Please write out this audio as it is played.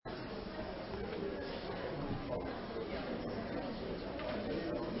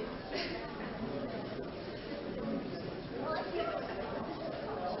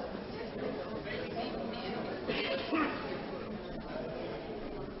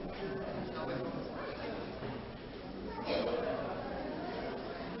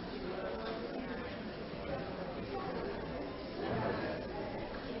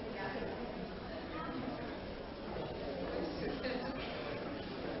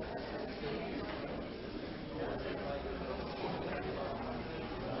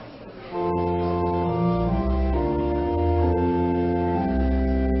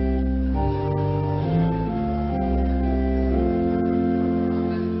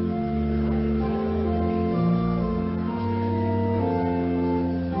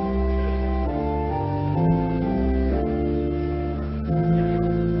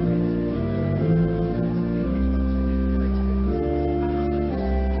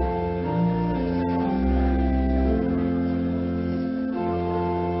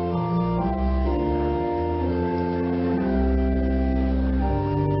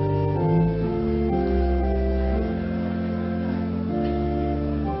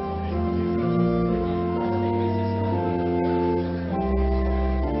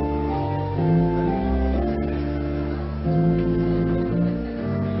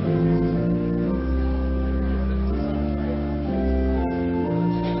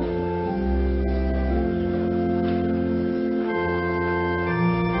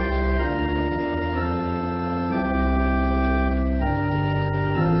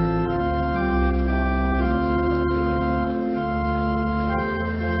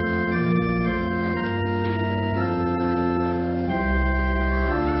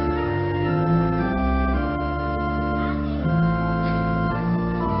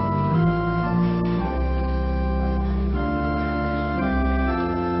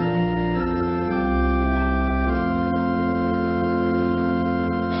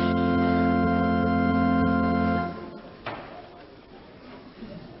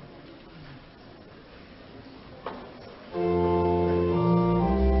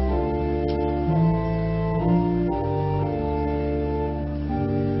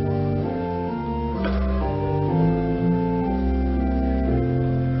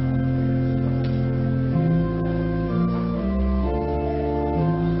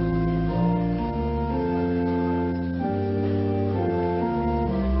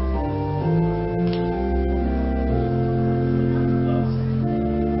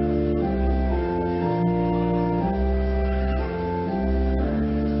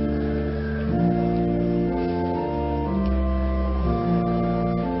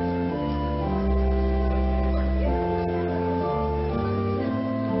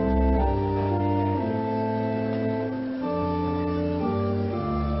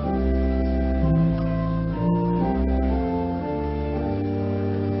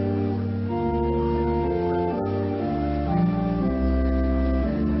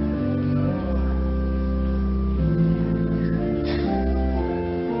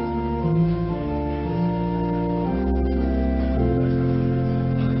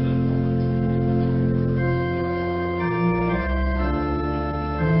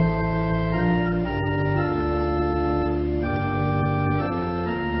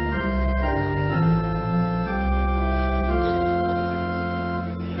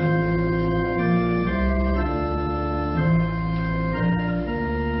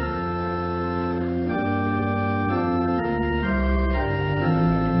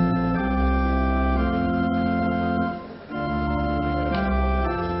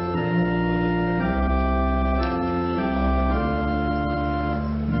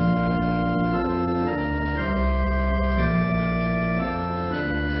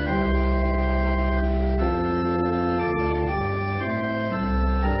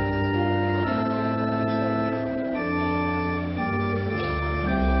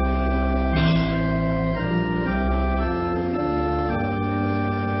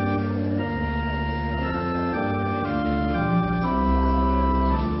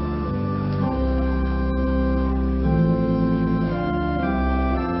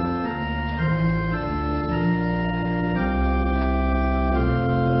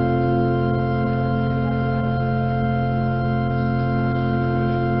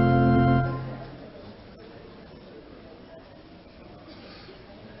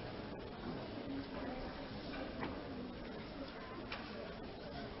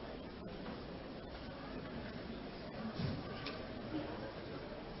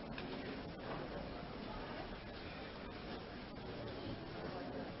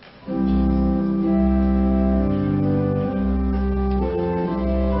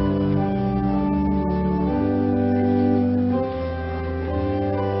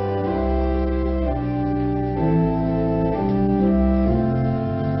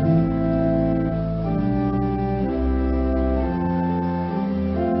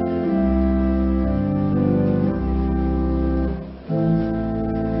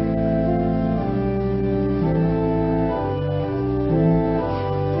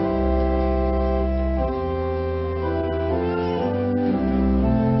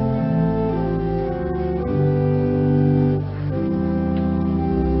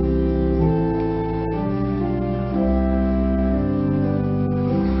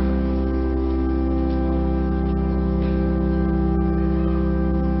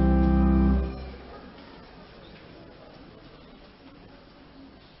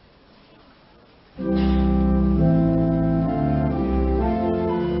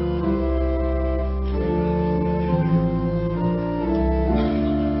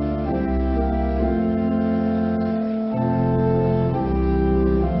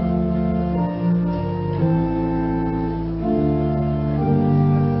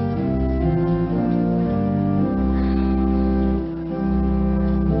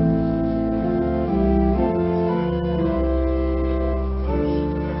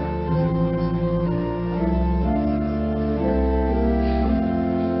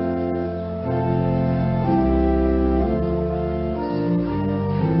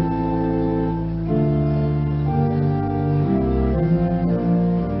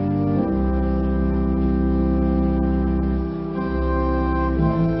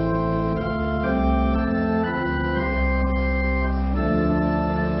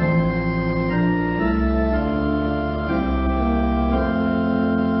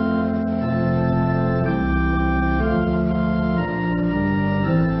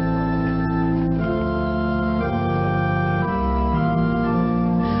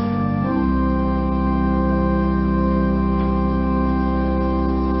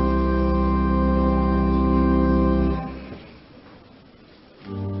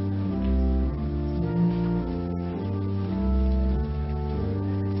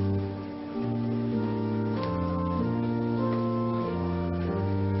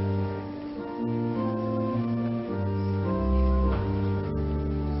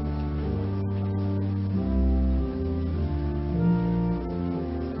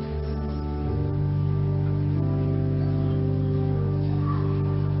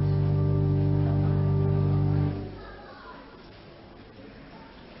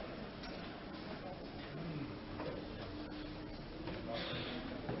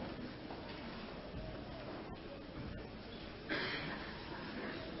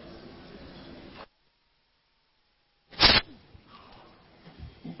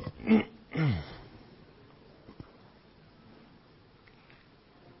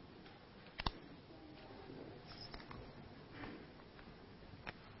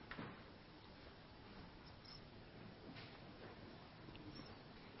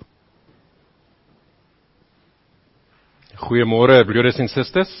Goeiemôre broeders en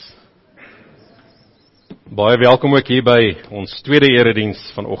susters. Baie welkom ook hier by ons tweede erediens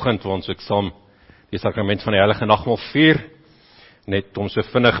vanoggend waar ons ook saam die sakrament van die Heilige Nagmaal vier. Net om so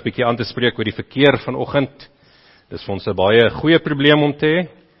vinnig bietjie aan te spreek oor die verkeer vanoggend. Dis vir ons 'n baie goeie probleem om te hê,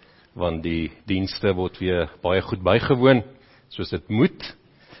 want die dienste word weer baie goed bygewoon, soos dit moet.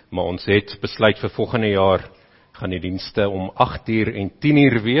 Maar ons het besluit vir volgende jaar gaan die dienste om 8:00 en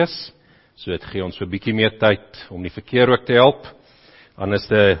 10:00 wees. So dit gee ons so 'n bietjie meer tyd om die verkeer ook te help. Anders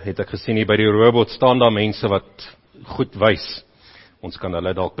het ek gesien hier by die robot staan daar mense wat goed wys. Ons kan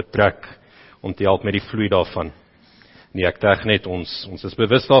hulle dalk betrek om te help met die vloei daarvan. Nee, ek dink net ons is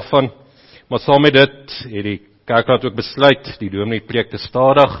bewus daarvan. Maar saam met dit het die kerkraad ook besluit, die dominee preek te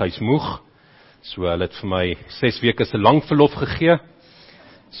stadig, hy's moeg. So hulle het vir my 6 weke se lang verlof gegee.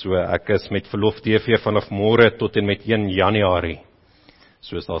 So ek is met verlof TV vanaf môre tot en met 1 Januarie.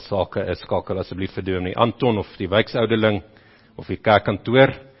 So as daar sake is, skakel asseblief vir dominee Anton of die wijksouderling of die kerkkantoor,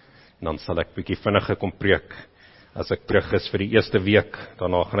 en dan sal ek bietjie vinniger kom preek as ek terug is vir die eerste week,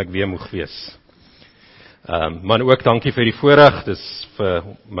 daarna gaan ek weer moeg wees. Maar ook dankie vir die voorreg, dis vir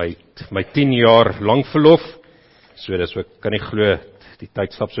my 10 jaar lang verlof, so dis ook, kan nie glo, die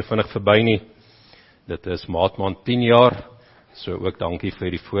tyd stap so vinnig verby nie, dit is maand 10 jaar, so ook dankie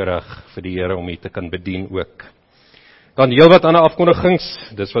vir die voorreg vir die Here om hier te kan bedien ook. Dan heel wat ander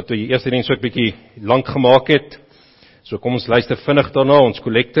afkondigings, dis wat die eerste diens ook bietjie lank gemaak het. So kom ons luister vinnig daarna, ons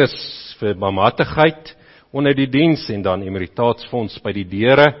kollektes vir barmhartigheid onder die diens en dan emeritaatsfonds by die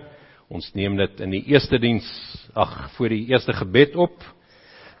deure. Ons neem dit in die eerste diens, voor die eerste gebed op.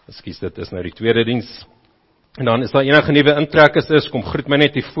 Ekskuus, dit is nou die tweede diens. En dan is daar enige nuwe intrekkers kom groet my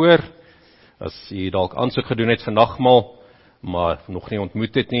net hier voor. As jy dalk aansoek gedoen het vir nagmaal, maar nog nie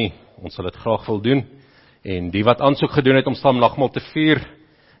ontmoet het nie, ons sal dit graag wil doen. En die wat aansoek gedoen het om saam nagmaal te vier,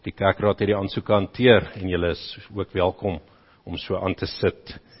 die kerkraad het die aansoek hanteer, en julle is ook welkom om so aan te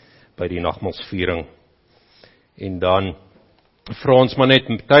sit by die nagmaalsviering. En dan vra ons maar net,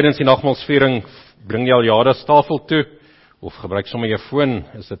 tydens die nagmaalsviering, bring jy al jaardas tafel toe, of gebruik sommer jou foon,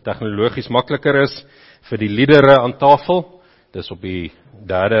 as dit tegnologies makliker is, vir die liedere aan tafel, dis op die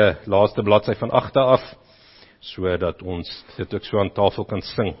derde laaste bladsy van agter af, so dat ons dit ook so aan tafel kan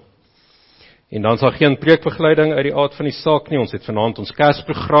sing. En dan is daar geen preekbegeleiding uit die aard van die saak nie. Ons het vanaand ons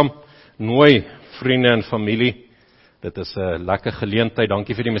Kersprogram, Nuwe, vriende en familie. Dit is 'n lekker geleentheid.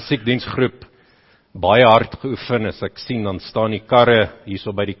 Dankie vir die musiekdiensgroep. Baie hard geoefen, as ek sien, dan staan die karre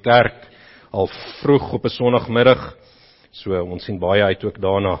hierso by die kerk, al vroeg op 'n Sondagmiddag. So ons sien baie uit ook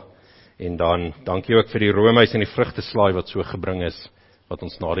daarna. En dan dankie ook vir die roomys en die vrugteslaai wat so gebring is, wat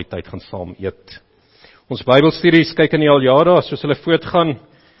ons na die tyd gaan saam eet. Ons Bybelstudies kyk in die aljare, soos hulle voortgaan.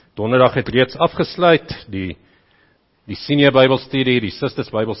 Donderdag het reeds afgesluit, die senior Bybelstudie, die susters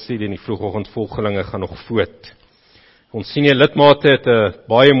Bybelstudie en die vroegoggendvolgelinge gaan nog voort. Ons senior lidmate het 'n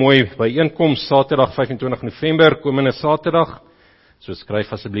baie mooi byeenkoms Saterdag 25 November, komende Saterdag. So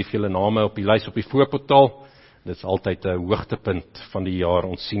skryf asseblief julle name op die lys op die voorportaal. Dit is altyd 'n hoogtepunt van die jaar,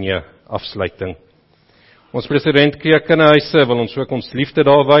 ons senior afsluiting. Ons president Kinderhuise wil ons ook ons liefde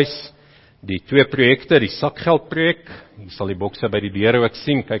daar wys. Die 2 projekte, die sakgeldprojek, jy sal die bokse by die deure ook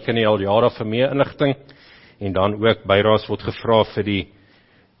sien, kyk in die aljare vir meer inligting, en dan ook bydraes word gevra vir die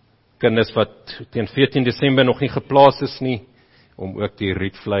kinders wat teen 14 Desember nog nie geplaas is nie, om ook die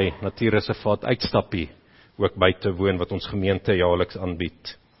Rietvallei natuurreservaat uitstappie ook by te woon, wat ons gemeente jaarliks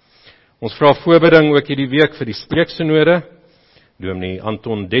aanbied. Ons vra voorbereiding ook hierdie week vir die spreeksinode. Dominee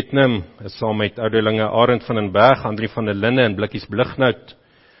Anton Detnem is saam met ouderlinge Arend van den Berg, Andri van der Linde en Blikkies Blignout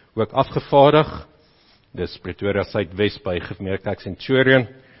ook afgevaardig. Dis Pretoria Suidwes by Gemeerkerk Centurion.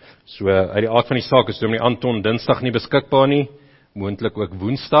 So uit die aard van die saak is dominee Anton Dinsdag nie beskikbaar nie, moontlik ook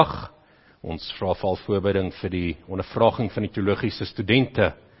Woensdag. Ons vra val voorbereiding vir die ondervraging van die teologiese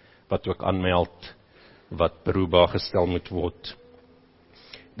studente wat ook aanmeld wat beroepbaar gestel moet word.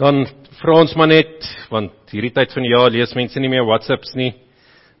 Dan vra ons maar net, want hierdie tyd van die jaar lees mense nie meer WhatsApps nie,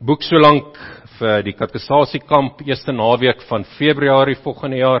 boek so lank vir die katekisasiekamp, eerste naweek van Februarie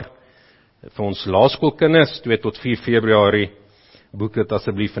volgende jaar, vir ons laerskoolkinders, 2 tot 4 Februarie, boek dit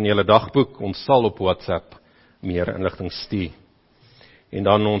asseblief in julle dagboek, ons sal op WhatsApp meer inligting stuur. En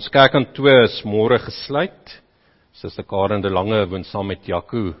dan ons kerkkantoor is môre gesluit, Suster Karen de Lange woon saam met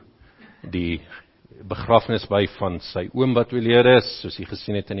Jaco, die begrafnis by van sy oom wat oorlede is, soos jy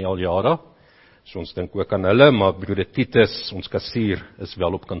gesien het in die aljare, so ons dink ook aan hulle, maar broeder Titus, ons kassier, is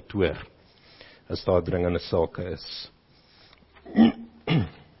wel op kantoor, as daar dringende sake is.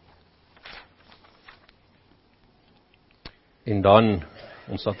 En dan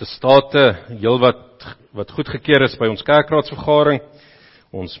ons attestate, heel wat goedgekeur is by ons kerkraadsvergadering,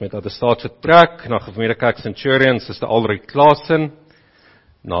 Ons met attestaat vertrek na Gereformeerde Kerk Centurion, Suster Alried Klaasen,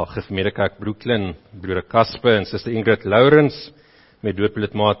 na Gereformeerde Kerk Brooklyn, broeder Kasper en Suster Ingrid Lourens, met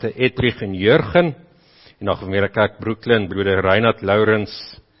doopelidmate Edrich en Jurgen, en na Gereformeerde Kerk Brooklyn, broeder Reinhard Lourens,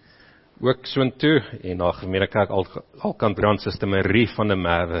 ook soontoe, en na Gereformeerde Kerk Alkantrand, Suster Marie van der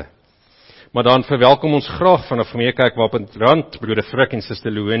Merwe. Maar dan verwelkom ons graag van die Gereformeerde Kerk Wapentrand, broeder Frik en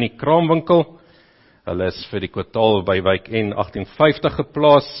Suster Louenie Kraamwinkel. Hulle is vir die kwartaal by Wijk N 1850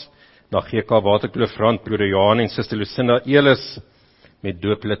 geplaas, na GK Waterkloofrand, broeder Johan en Suster Lucinda Elis, met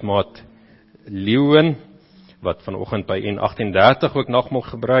dooplidmaat Leeuwen, wat vanoggend by N 1830 ook nagmaal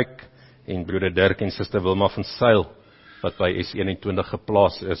gebruik, en broeder Dirk en Suster Wilma van Sail, wat by S21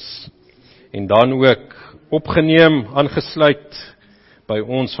 geplaas is. En dan ook opgeneem, aangesluit by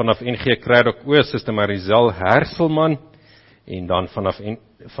ons vanaf NG Kruidok Oos, Suster Marisel Herselman, en dan vanaf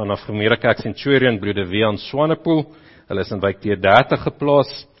Gereformeerde Kerk Centurion, broeder Wian Swanepoel, hulle is in Wijk T30 geplaas,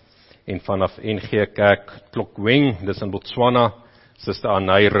 en vanaf NG Kerk Tlokweng, dis in Botswana, Suster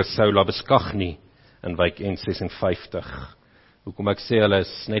Anay Resoula Beskagni, in Wijk N56. Hoekom ek sê, hulle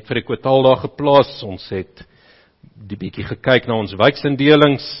is net vir die kwartaal daar geplaas, ons het die bietjie gekyk na ons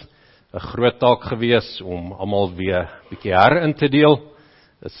wijksindelings, 'n groot taak gewees om almal weer bietjie herin te deel.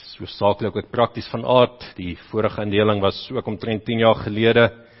 Is hoofsaaklik ook prakties van aard. Die vorige indeling was ook omtrent 10 jaar gelede,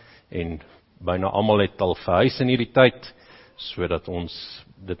 en byna almal het al verhuis in hierdie tyd, sodat ons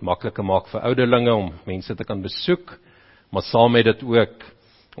dit makliker maak vir ouderlinge om mense te kan besoek, maar saam met dit ook,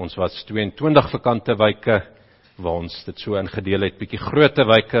 ons was 22 vakante wyke, waar ons dit so ingedeel het, bietjie groter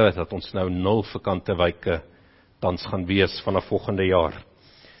wyke, dat ons nou 0 vakante wyke tans gaan wees vanaf volgende jaar.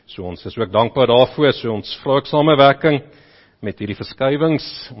 So ons is ook dankbaar daarvoor, so ons vra ook samewerking met hierdie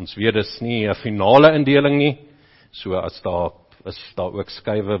verskuiwings. Ons weet dis nie 'n finale indeling nie, so as daar ook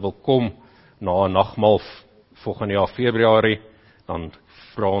skuiwe wil kom na nagmaal volgende jaar Februarie, dan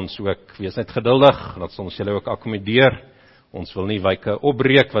vra ons ook, wees net geduldig, dat ons julle ook akkommodeer. Ons wil nie wyke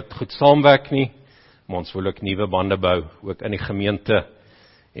opbreek wat goed saamwerk nie, maar ons wil ook nuwe bande bou, ook in die gemeente,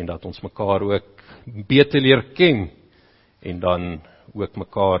 en dat ons mekaar ook beter leer ken, en dan ook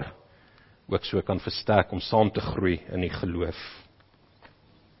mekaar ook so kan versterk om saam te groei in die geloof.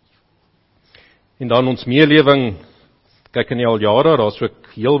 En dan ons meelewing, kyk in die al jare, daar is ook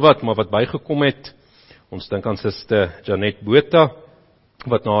heel wat, maar wat bygekom het. Ons dink aan Suster Janet Botha,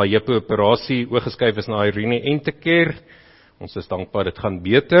 wat na 'n heup-operasie oorgeskuif is na Irene Enteker. Ons is dankbaar, dit gaan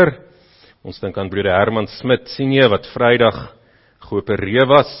beter. Ons dink aan broeder Herman Smit Senior, wat Vrydag geopereer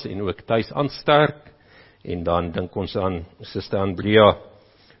was, en ook tuis aansterk. En dan dink ons aan Suster Andrea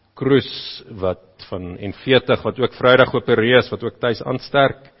Kroes, wat van N40, wat ook Vrydag geopereer is, wat ook tuis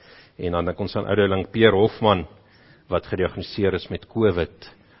aansterk. En dan dink ons aan ouderling Pierre Hofman, wat gediagnoseer is met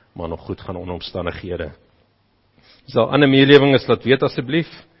COVID, maar nog goed gaan onder omstandighede. As daar ander meelewing is, laat weet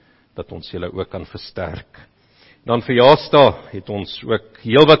asseblief, dat ons julle ook kan versterk. Dan verjaarsdae het ons ook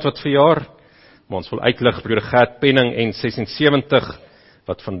heel wat verjaar, maar ons wil uitlig broeder Gert Penning en 76,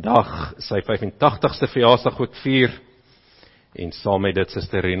 wat vandag sy 85ste verjaarsdag ook vier, en saam met dit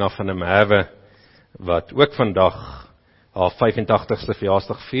Suster Rena van der Merwe, wat ook vandag haar 85ste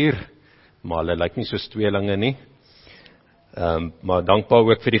verjaarsdag vier, maar hulle lyk nie soos tweelinge nie. Maar dankbaar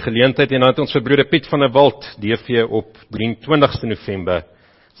ook vir die geleentheid, en dan het ons vir broeder Piet van der Walt, DV op 23 November,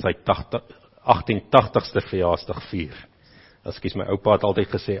 sy 1880ste verjaarsdag vier. Ekskuus, my oupa het altyd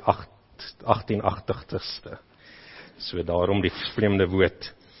gesê 1880ste. So daarom die vreemde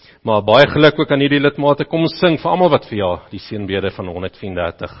woord. Maar baie geluk ook aan hierdie lidmate. Kom ons sing vir almal wat verjaar, die seënbede van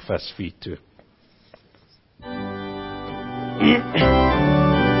 134 vers 4 toe.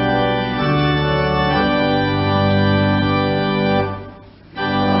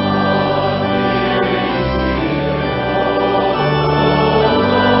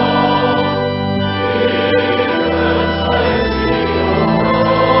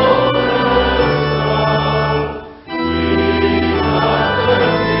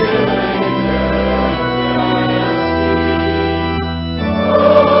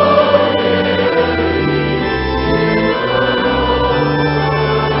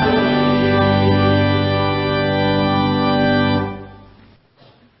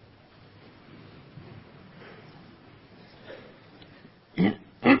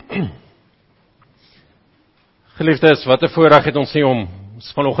 Geliefdes, wat 'n voorreg het ons nie om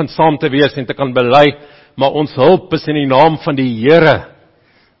vanoggend saam te wees en te kan bely, maar ons hulp is in die naam van die Here,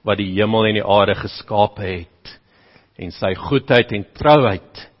 wat die hemel en die aarde geskape het, en sy goedheid en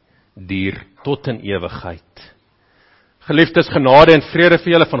trouheid duur tot in ewigheid. Geliefdes, genade en vrede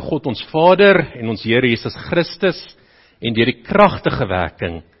vir julle van God ons Vader en ons Here Jesus Christus, en deur die kragtige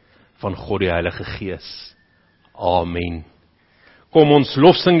werking van God die Heilige Gees. Amen. Kom ons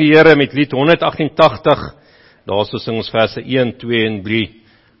lofsing die Here met lied 188, daarso sing ons verse 1, 2 en 3,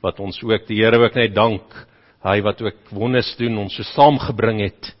 wat ons ook die Here ook net dank, hy wat ook wonders doen, ons so saamgebring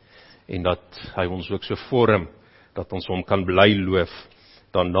het, en dat hy ons ook so vorm, dat ons hom kan bly loof.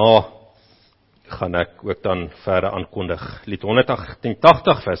 Daarna gaan ek ook dan verder aankondig. Lied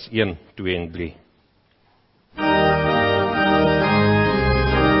 188 vers 1, 2 en 3.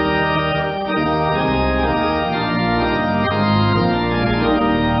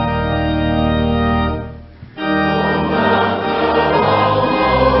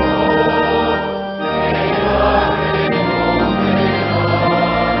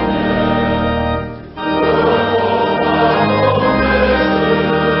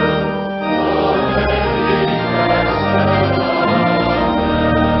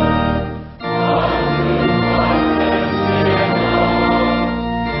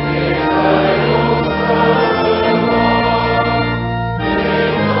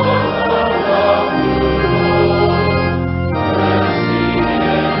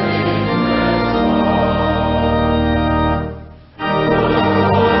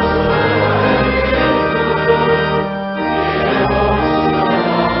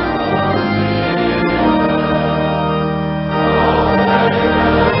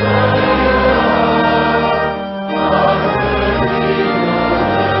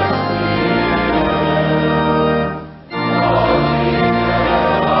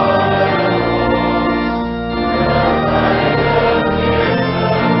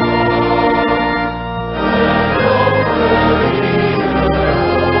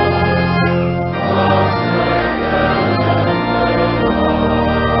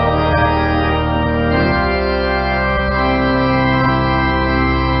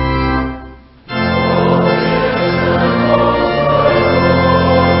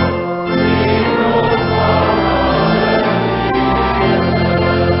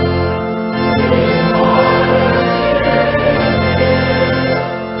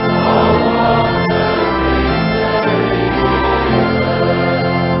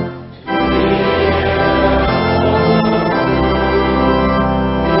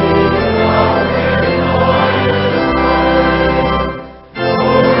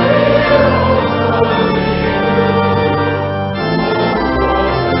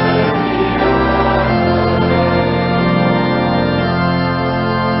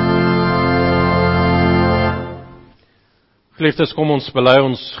 Geliefdes, kom ons bely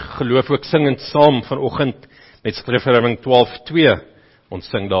ons geloof ook singend saam vanoggend met Skrifverhouding 12:2. Ons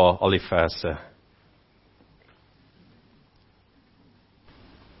sing daar al die verse.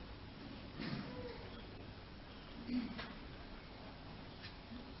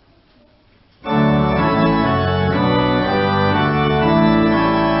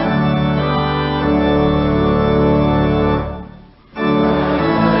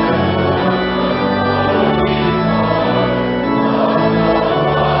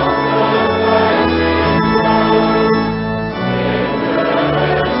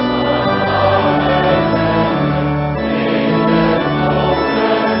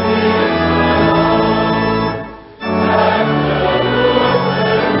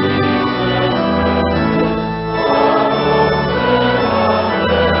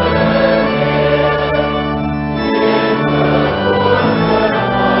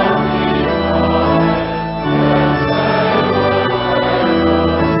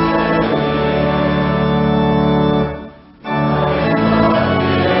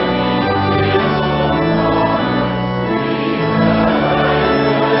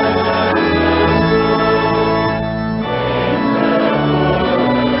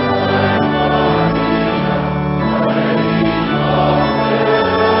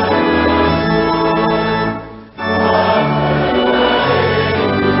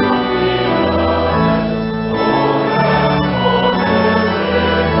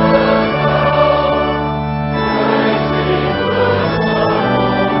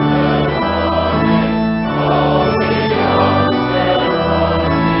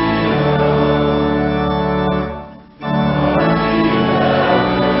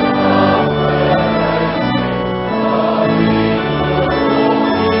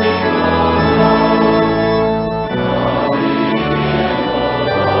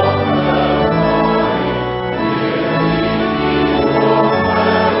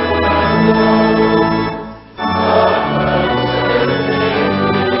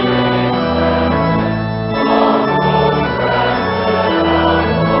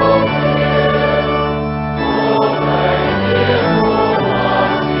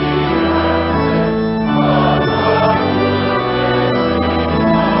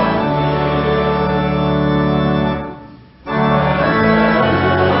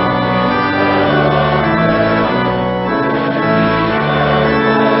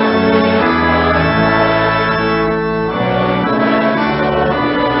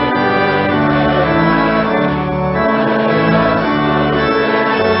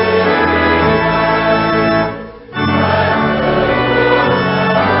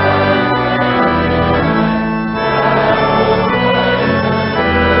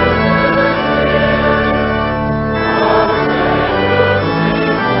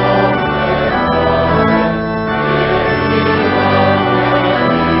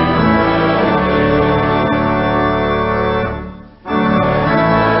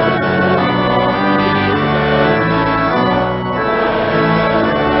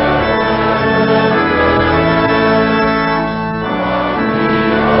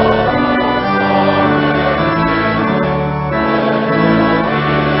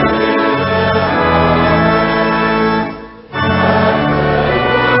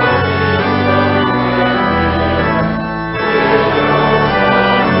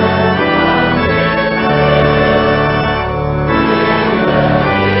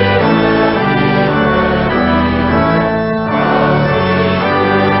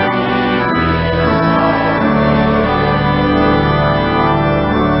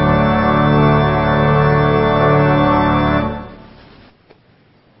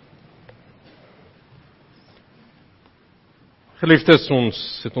 Geliefdes, ons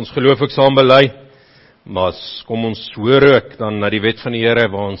het ons geloof ook saam bely, maar kom ons hoor ook dan na die wet van die Here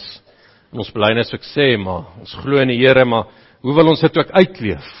waar ons in ons belydenis ook sê, maar ons glo in die Here, maar hoe wil ons dit ook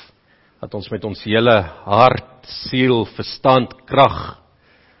uitleef? Dat ons met ons hele hart, siel, verstand, krag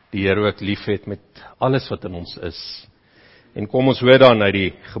die Here ook liefhet met alles wat in ons is. En kom ons hoor dan uit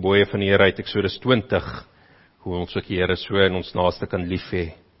die gebooie van die Here uit Eksodus 20, hoe ons ook die Here so in ons naaste kan lief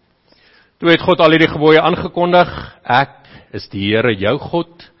hê. Toe het God al hierdie gebooie aangekondig, ek is die Here jou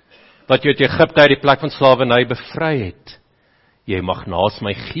God, wat jy uit Egipte uit die plek van slawerny bevry het. Jy mag naas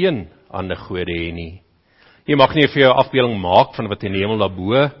my geen ander gode hê nie. Jy mag nie vir jou afbeelding maak van wat in die hemel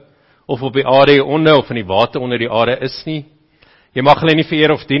daarbo, of op die aarde hieronder, of in die water onder die aarde is nie. Jy mag hulle nie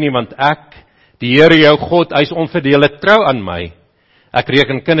vereer of dien nie, want ek, die Here jou God, hy is onverdeelde trou aan my. Ek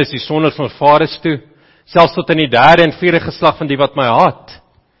reken kinders die sondes van vaders toe, selfs tot in die 3de en 4de geslag van die wat my haat.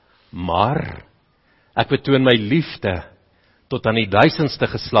 Maar ek betoon my liefde tot aan die 1000ste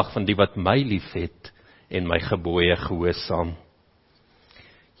geslag van die wat my liefhet en my gebooie gehoorsaam.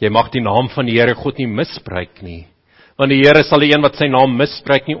 Jy mag die naam van die Here God nie misbruik nie, want die Here sal die een wat sy naam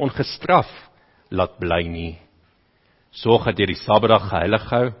misbruik nie ongestraf laat bly nie. Sorg dat jy die Sabbatdag geheilig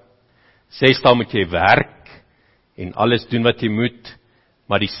hou. 6 dae moet jy werk en alles doen wat jy moet,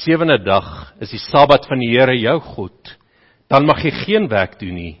 maar die 7de dag is die Sabbat van die Here jou God. Dan mag jy geen werk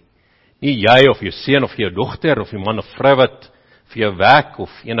doen nie. Nie jy of jou seun of jou dogter of die man of vrou wat vir jou werk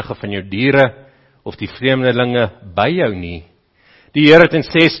of enige van jou diere of die vreemdelinge by jou nie. Die Here het in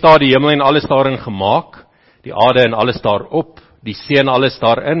 6 dae die hemel en alles daarin gemaak, die aarde en alles daarop, die see en alles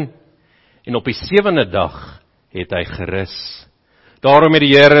daarin, en op die 7de dag het hy gerus. Daarom het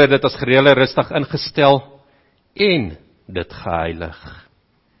die Here dit as gereelde rustig ingestel en dit geheilig.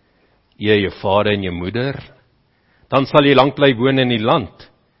 Eer jou vader en jou moeder, dan sal jy lank bly woon in die land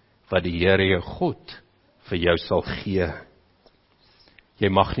wat die Here jou God vir jou sal gee. Jy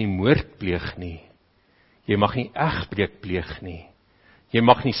mag nie moord pleeg nie. Jy mag nie egbreek pleeg nie. Jy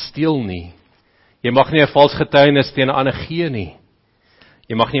mag nie steel nie. Jy mag nie 'n vals getuienis teen 'n ander gee nie.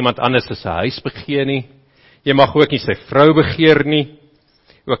 Jy mag nie iemand anders as 'n huis begeer nie. Jy mag ook nie sy vrou begeer nie.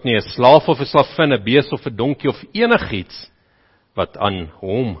 Ook nie 'n slaaf of 'n slavin, 'n bees of 'n donkie of enigiets wat aan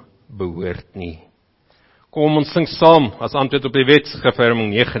hom behoort nie. Kom ons sing saam as antwoord op die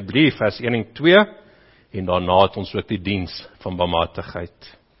wetsgeving 9:3 vers 1 en 2 en daarna het ons ook die diens van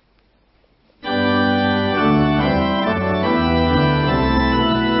barmhartigheid.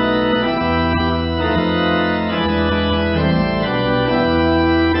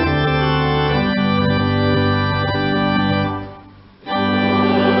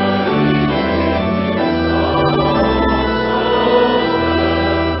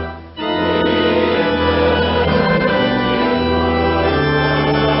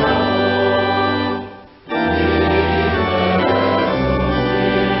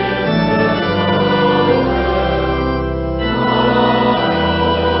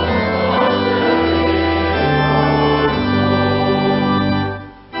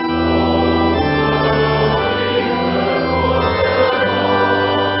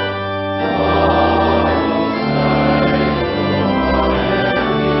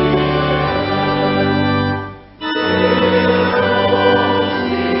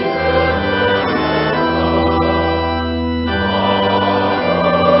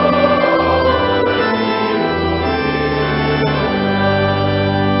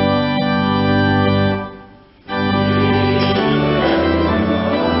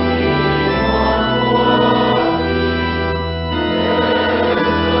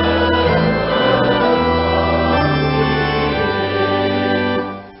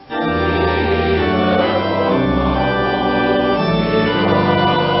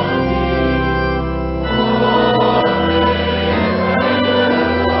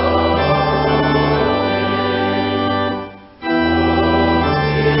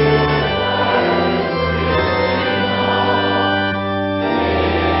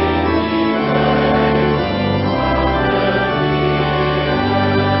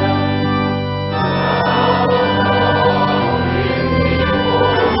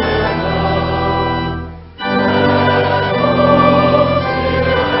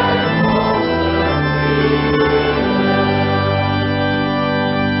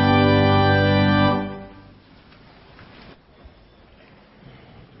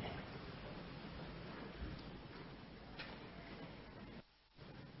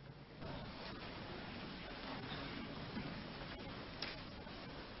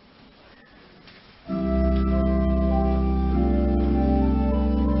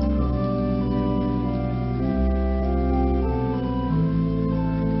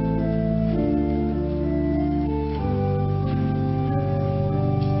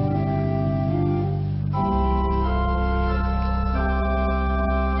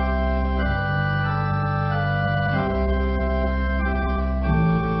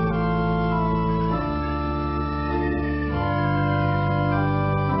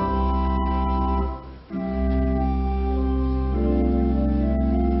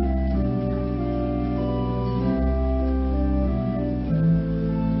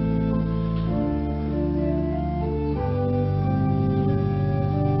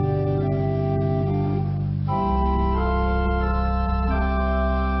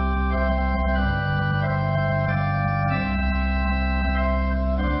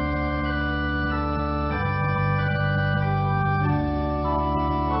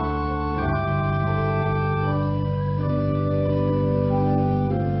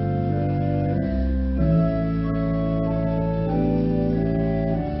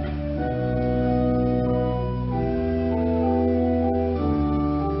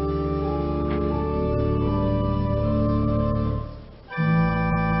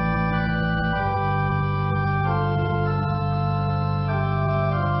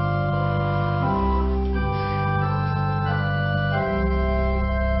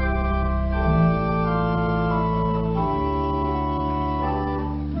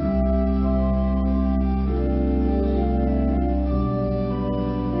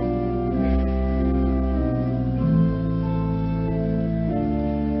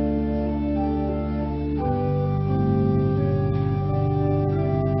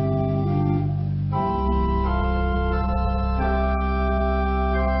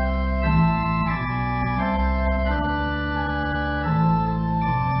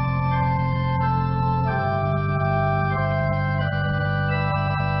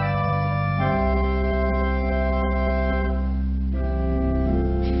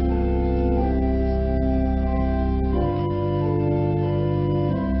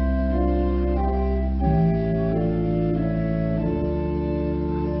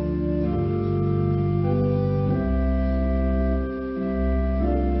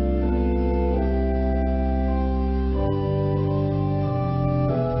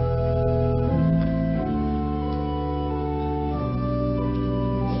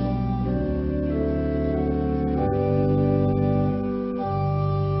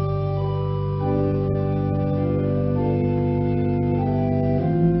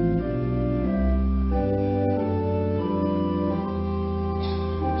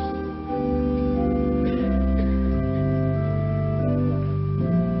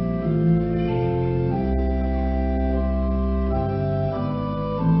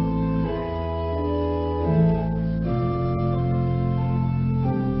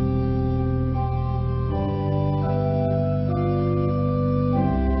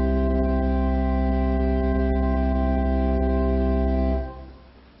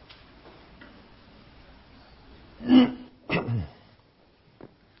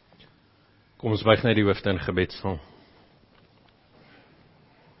 Kom ons buig net die hoofde in gebed saam.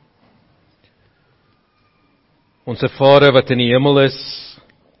 Onse Vader wat in die hemel is,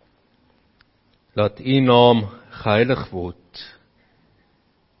 laat U naam geheilig word.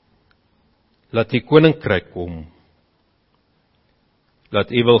 Laat U koninkryk kom.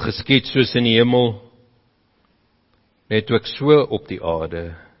 Laat U wil geskied soos in die hemel, net ook so op die aarde.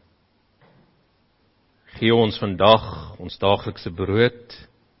 Gee ons vandag ons daaglikse brood,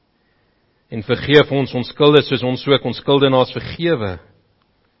 en vergeef ons ons skulde soos ons ook ons skuldenaars vergewe.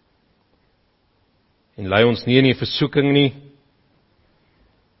 En lei ons nie in die versoeking nie,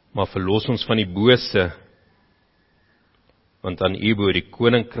 maar verlos ons van die bose, want aan U behoort die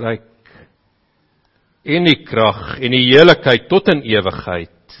koninkryk en die krag en die heerlikheid tot in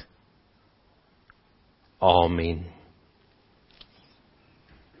ewigheid. Amen.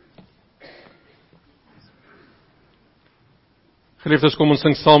 Geliefdes, kom ons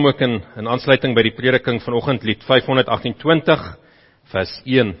sing saam ook in aansluiting by die prediking vanoggend lied 528, vers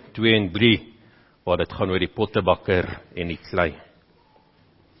 1, 2 en 3, waar dit gaan oor die pottebakker en die klei.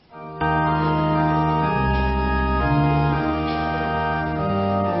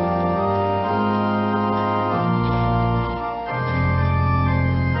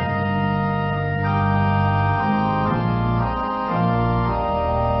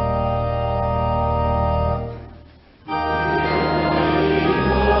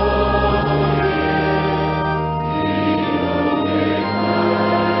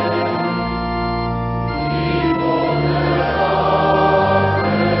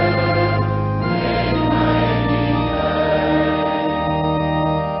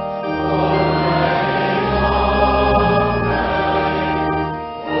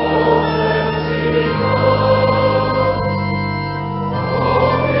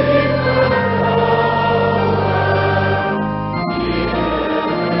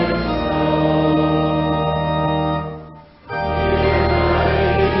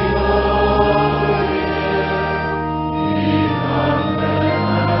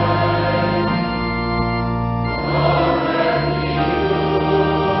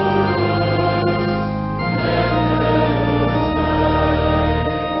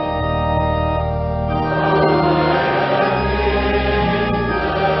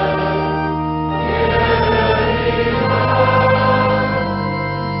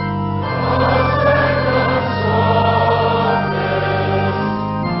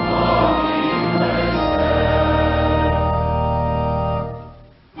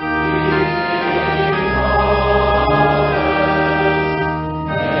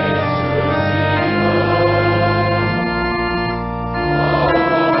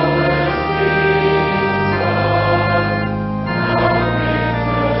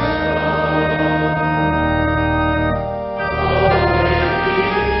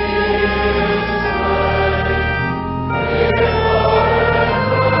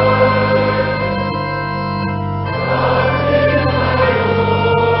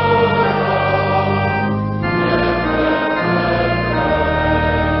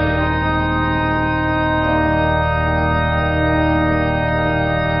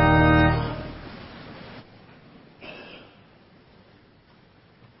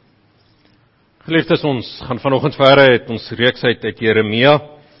 Geliefdes, ons gaan vanoggend verder het ons reeks uit Jeremia.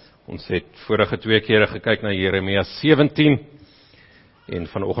 Ons het vorige 2 kere gekyk na Jeremia 17 en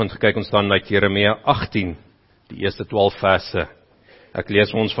vanoggend gekyk ons dan na Jeremia 18, die eerste 12 verse. Ek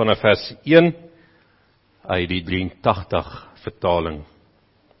lees ons vanaf vers 1 uit die 83 vertaling.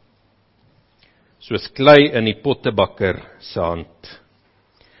 Soos klei in die pottebakker se hand.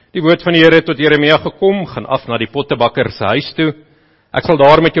 Die woord van die Here het tot Jeremia gekom, gaan af na die pottebakker se huis toe. Ek sal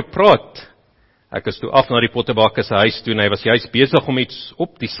daar met jou praat. Ek is toe af na die pottebakker se huis toe en hy was juist besig om iets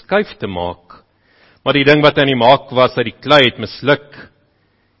op die skuif te maak. Maar die ding wat hy aan die maak was uit die klei het misluk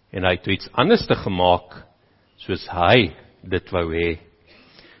en hy het toe iets anders te gemaak soos hy dit wou hê.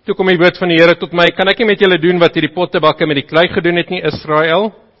 Toe kom die woord van die Here tot my, kan ek nie met julle doen wat hierdie pottebakker met die klei gedoen het nie,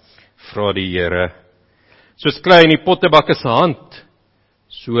 Israel? Vra die Here. Soos klei in die pottebakker se hand,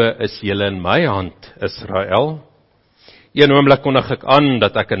 so is julle in my hand, Israel. Een oomblik kondig ek aan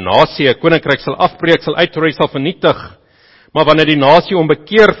dat ek 'n nasie, 'n koninkryk sal afbreek, sal uitroei, sal vernietig. Maar wanneer die nasie hom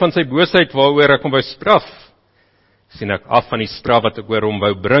bekeer van sy boosheid waaroor ek hom wou straf, sien ek af van die straf wat ek oor hom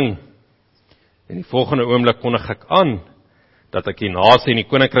wou bring. En die volgende oomblik kondig ek aan dat ek die nasie en die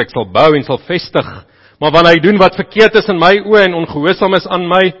koninkryk sal bou en sal vestig. Maar wanneer hy doen wat verkeerd is in my oë en ongehoorsaam is aan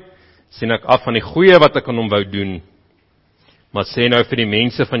my, sien ek af van die goeie wat ek aan hom wou doen. Maar sê nou vir die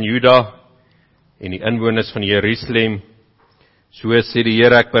mense van Juda en die inwoners van Jerusalem, so sê die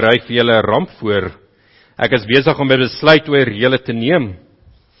Here, ek berei vir julle 'n ramp voor. Ek is besig om 'n besluit oor julle te neem.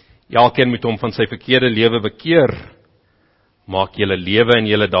 Elkeen moet hom van sy verkeerde lewe bekeer. Maak julle lewe en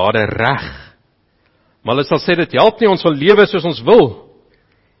julle dade reg. Maar hulle sal sê, dit help nie, ons wil lewe soos ons wil.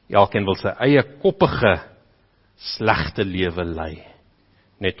 Elkeen wil sy eie koppige, slegte lewe lei.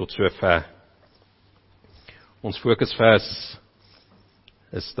 Net tot sover. Ons fokusvers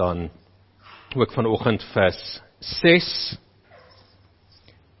is dan ook vanoggend vers 6,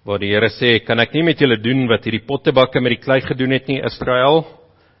 waar die Here sê, kan ek nie met julle doen wat hierdie pottebakke met die klei gedoen het nie, Israel?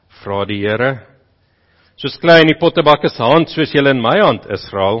 Vra die Here. Soos klei in die pottebakke se hand, soos julle in my hand,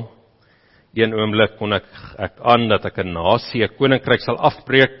 Israel. Een oomblik kon ek aan dat ek 'n nasie, 'n koninkryk sal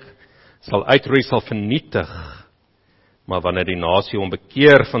afbreek, sal uitroei, sal vernietig. Maar wanneer die nasie hom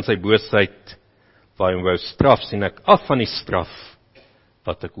bekeer van sy boosheid, waar hy hom wou straf, sien ek af van die straf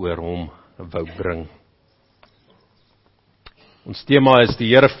wat ek oor hom wou bring. Ons tema is, die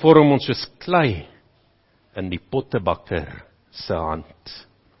Here vorm ons soos klei in die pottebakker se hand.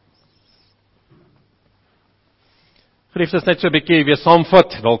 Geliefdes, net so 'n bietjie weer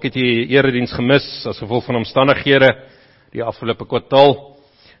saamvat, dalk het jy erediens gemis as gevolg van omstandighede die afgelope kwartaal,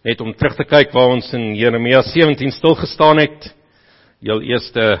 net om terug te kyk waar ons in Jeremia 17 stil gestaan het. Heel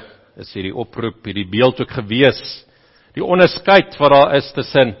eerste is hierdie oproep, hierdie beeld ook gewees, die onderskeid wat daar is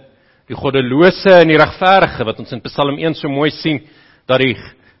tussen die goddelose en die regverdige, wat ons in Psalm 1 so mooi sien, dat die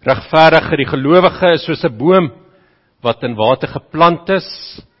regverdige, die gelowige is soos 'n boom, wat in water geplant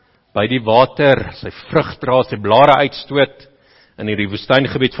is, by die water, sy vrug dra, sy blare uitstoot, in hierdie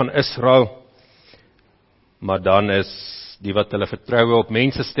woestyngebied van Israel, maar dan is die wat hulle vertroue op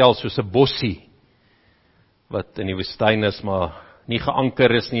mense stel, soos 'n bossie, wat in die woestyn is, maar nie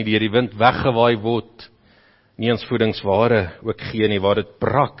geanker is nie, deur die wind weggewaai word, nie eens voedingsware ook gee nie, waar dit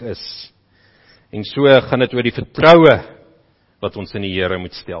brak is. En so gaan dit oor die vertroue, wat ons in die Here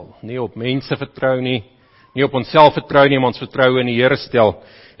moet stel. Nie op mense vertrou nie, nie op onsself vertrou nie, maar ons vertroue in die Here stel.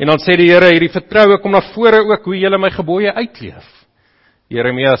 En dan sê die Here, hierdie vertroue kom na vore ook, hoe julle my gebooie uitleef.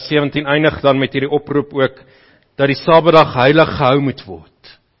 Jeremia 17 eindig dan met hierdie oproep ook, dat die Saterdag heilig gehou moet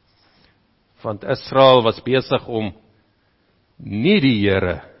word. Want Israel was besig om nie die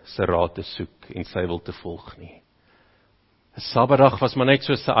Here se raad te soek en sy wil te volg nie. 'n Saterdag was maar net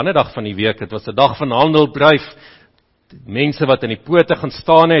soos 'n ander dag van die week, dit was 'n dag van handeldryf, mense wat in die poorte gaan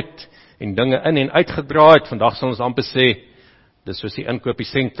staan het, en dinge in en uitgedra het. Vandag sal ons amper sê, dis soos die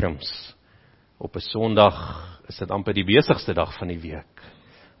inkopiesentrums. Op 'n Sondag is dit amper die besigste dag van die week,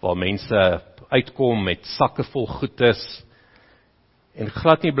 waar mense uitkom met sakke vol goedes, en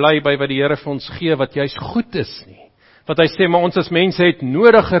glad nie bly by wat die Here vir ons gee, wat juist goed is nie. Want hy sê, maar ons as mense het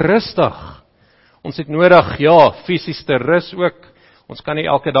nodig 'n rusdag. Ons het nodig, ja, fisies te rus ook. Ons kan nie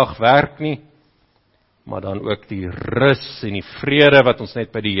elke dag werk nie, maar dan ook die rus en die vrede wat ons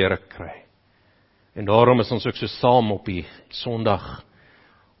net by die Here kry. En daarom is ons ook so saam op die Sondag,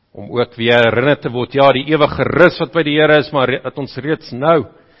 om ook weer herinner te word, ja, die ewige rus wat by die Here is, maar dat ons reeds nou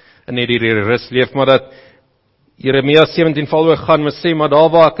in hierdie rus leef, maar dat Jeremia 17 val oor gaan, maar sê, maar daar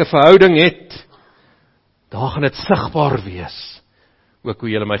waar ek 'n verhouding het, daar gaan dit sigbaar wees, ook hoe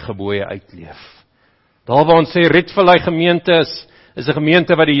julle my gebooie uitleef. Daar waar ons sê, Rietvallei gemeente is 'n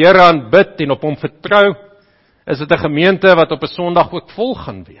gemeente wat die Here aanbid en op hom vertrou, is dit 'n gemeente wat op 'n Sondag ook vol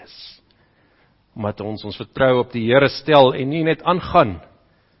gaan wees. Omdat ons vertrou op die Here stel en nie net aangaan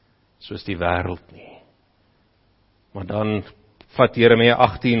soos die wêreld nie. Maar dan vat Jeremia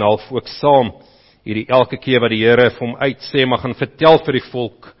 18 half ook saam, hierdie elke keer wat die Here vir hom uitsê, maar gaan vertel vir die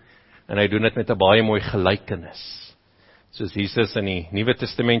volk, en hy doen dit met 'n baie mooi gelykenis. Soos Jesus in die Nuwe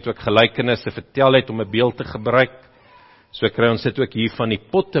Testament ook gelykenisse vertel het om 'n beeld te gebruik, so kry ons dit ook hier van die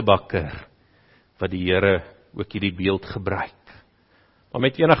pottebakker, wat die Here ook hierdie beeld gebruik. Maar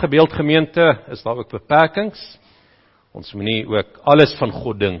met enige beeldgemeente is daar ook beperkings. Ons moet nie ook alles van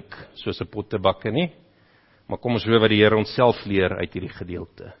God dink, soos 'n pottebakker nie, maar kom ons hoor wat die Here onsself leer uit hierdie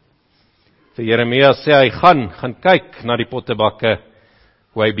gedeelte. Vir Jeremia sê hy, gaan kyk na die pottebakke,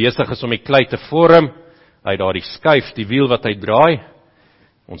 hoe hy besig is om die klei te vorm, hy daar die skuif, die wiel wat hy draai.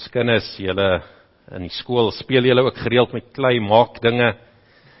 Ons kinders, julle in die skool, speel julle ook gereeld met klei, maak dinge,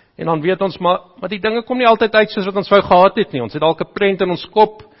 en dan weet ons, maar die dinge kom nie altyd uit soos wat ons wou gehad het nie. Ons het dalk 'n prent in ons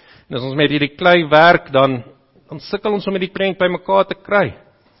kop, en as ons met hierdie klei werk, dan sukkel ons om met die prent by mekaar te kry.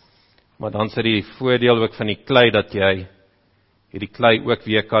 Maar dan is die voordeel ook van die klei, dat jy hierdie klei ook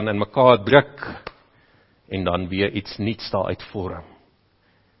weer kan in mekaar druk, en dan weer iets nuuts daar uitvorm.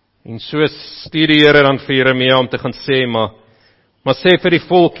 En so stuur die Here dan vir Jeremia om te gaan sê, maar sê vir die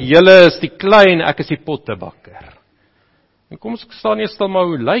volk, julle is die klei en ek is die pottebakker. En kom ons staan eers stil, maar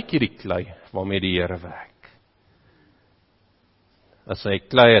hoe lyk hierdie klei waarmee die Here werk? As hy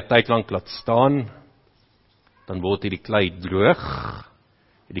klei 'n tyd lank laat staan, dan word hierdie klei droog,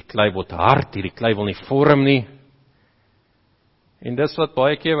 hierdie klei word hard, hierdie klei wil nie vorm nie. En dis wat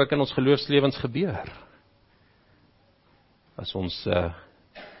baie keer ook in ons geloofslewens gebeur. As ons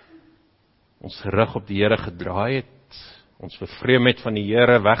ons rug op die Here gedraai het, ons vervreem het van die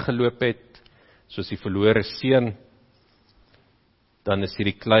Here, weggeloop het, soos die verlore seun, dan is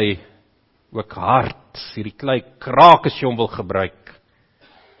hierdie klei ook hard, hierdie klei kraak as jy hom wil gebruik.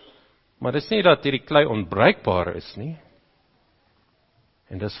 Maar dis nie dat hierdie klei onbruikbaar is nie.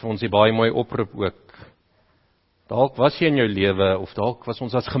 En dis vir ons die baie mooi oproep ook. Dalk was jy in jou lewe, of dalk was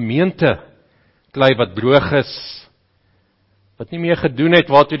ons as gemeente klei wat droog is, wat nie meer gedoen het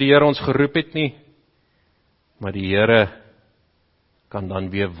waartoe die Here ons geroep het nie, maar die Here kan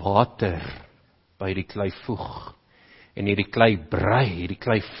dan weer water by die klei voeg, en hierdie klei brei, hierdie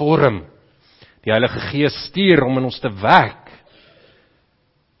klei vorm, die Heilige Gees stuur om in ons te werk,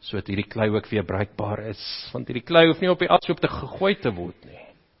 sodat hierdie klei ook weer bruikbaar is, want hierdie klei hoef nie op die ashoop te gegooi te word nie,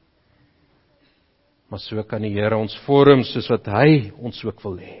 maar so kan die Here ons vorm, soos wat hy ons ook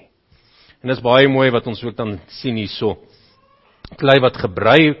wil hê. En dit is baie mooi wat ons ook dan sien hierso, klei wat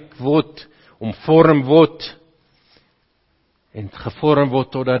gebruik word, omvorm word, en gevorm word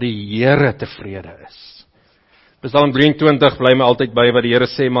totdat die Here tevrede is. Psalm 23 bly my altyd by wat die Here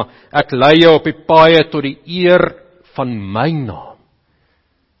sê, maar ek lei jou op die paaie tot die eer van my naam.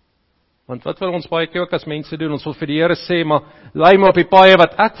 Want wat wil ons baie keer ook as mense doen? Ons wil vir die Here sê, maar lei my op die paaie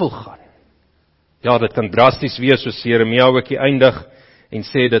wat ek wil gaan. Ja, dit kan drasties wees, soos Jeremia ook hier eindig, en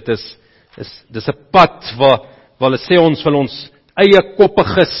sê dit is 'n pad waar hulle sê ons wil ons eie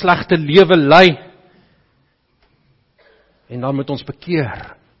koppige, slegte lewe lei, en dan moet ons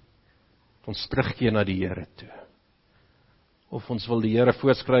bekeer, ons terugkeer na die Here toe. Of ons wil die Here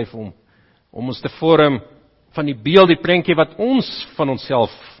voorskryf om ons te vorm van die beeld, die prentjie wat ons van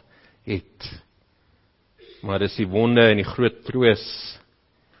onsself het. Maar dis die wonde en die groot troos,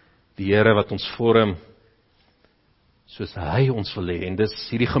 die Here wat ons vorm, soos hy ons wil hê, en dis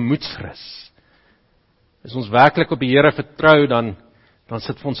hierdie gemoedsrus. As ons werklik op die Here vertrou, dan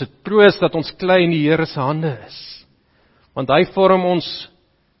sit vir ons 'n troos dat ons klei in die Here se hande is. Want hy vorm ons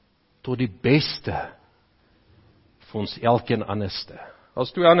tot die beste vir ons elkeen anderste.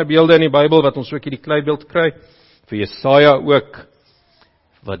 Daar's 2 ander beelde in die Bybel wat ons ook hierdie kleibeeld kry, vir Jesaja ook,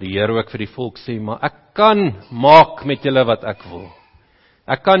 wat die Here ook vir die volk sê, maar ek kan maak met julle wat ek wil.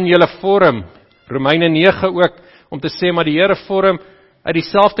 Ek kan julle vorm, Romeine 9 ook, om te sê, maar die Here vorm uit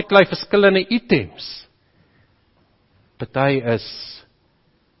dieselfde klei verskillende items. Party is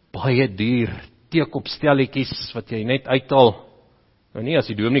baie duur, teekopstelletjies wat jy net uithaal, nou nie as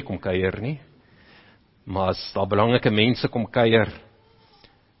die dominee kom kuier nie, maar as daar belangrike mense kom kuier,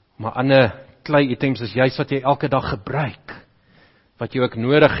 maar ander klei items is juist wat jy elke dag gebruik, wat jy ook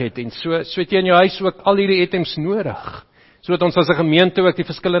nodig het, en so het jy in jou huis ook al hierdie items nodig, so het ons as 'n gemeente ook die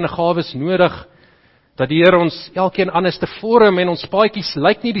verskillende gawes nodig, dat die Here ons elkeen anders te vorm, en ons paadjies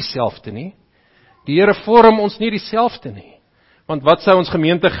lyk nie dieselfde nie, die Here vorm ons nie dieselfde nie, want wat sou ons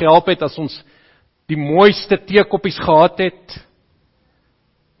gemeente gehelp het as ons die mooiste teekoppies gehad het,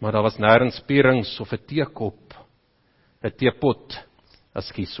 maar daar was nêrens pierings of 'n teekop, 'n teepot,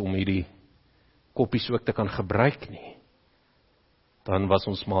 om hierdie koppies ook te kan gebruik nie. Dan was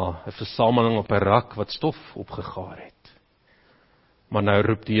ons maar 'n versameling op 'n rak wat stof opgegaar het. Maar nou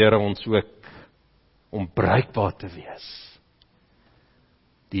roep die Here ons ook om bruikbaar te wees.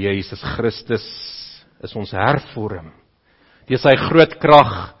 Die Here Jesus Christus is ons hervorm. Deur sy groot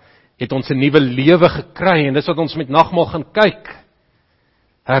krag het ons 'n nuwe lewe gekry, en dis wat ons met nagmaal gaan kyk.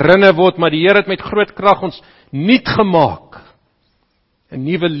 Herinner word, maar die Here het met groot krag ons nuut gemaak. 'n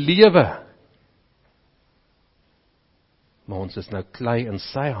Nuwe lewe. Maar ons is nou klei in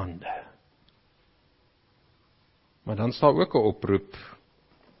sy hande. Maar dan staan ook 'n oproep,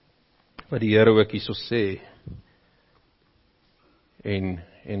 wat die Here ook hierso sê.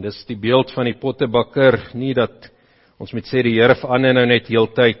 En dis die beeld van die pottebakker, nie dat ons moet sê die Here verander nou net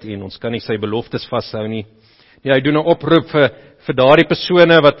heeltyd, en ons kan nie sy beloftes vashou nie. Nee, hy doen 'n oproep vir daardie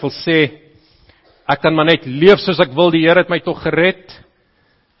persone wat wil sê, ek kan maar net leef soos ek wil, die Here het my tog gered.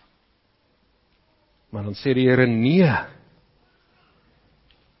 Maar dan sê die Here, nee,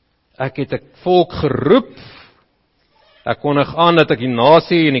 ek het 'n volk geroep, ek kondig aan dat ek die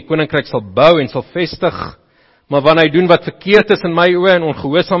nasie en die koninkryk sal bou en sal vestig, maar wanneer hy doen wat verkeerd is in my oë en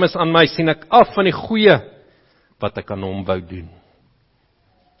ongehoorsaam is aan my, sien ek af van die goeie wat ek aan hom wou doen.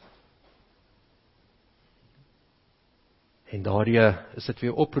 En daardie is dit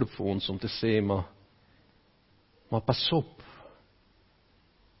weer oproep vir ons om te sê, maar pas op,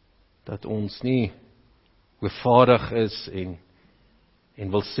 dat ons nie hoogvaardig is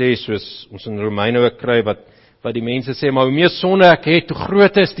en wil sê, soos ons in Romeine ook kry, wat wat die mense sê, maar hoe meer sonde ek het, hoe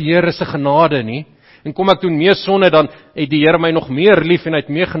groter is die Here se genade nie. En kom ek doen meer sonde, dan het die Here my nog meer lief en hy het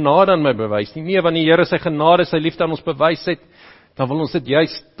meer genade aan my bewys nie. Nee, wanneer die Here sy genade, sy liefde aan ons bewys het, dan wil ons dit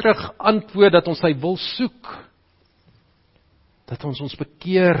juist terug antwoord, dat ons sy wil soek. Dat ons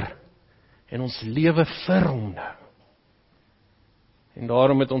bekeer en ons lewe vir hom nou. En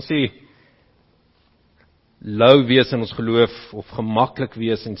daarom het ons nie lou wees in ons geloof, of gemaklik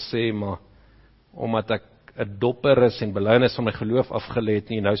wees en sê, maar omdat ek 'n dopper is en belydenis van my geloof afgelê het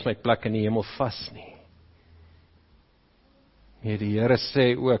nie, nou is my plek in die hemel vas nie. Nee, die Here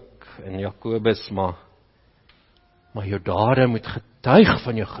sê ook in Jakobus, maar jou dade moet getuig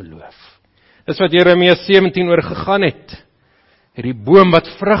van jou geloof. Dis wat Jeremia 17 oor gegaan het. Hierdie boom wat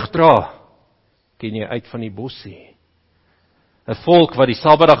vrug dra, ken jy uit van die bossie. 'n volk wat die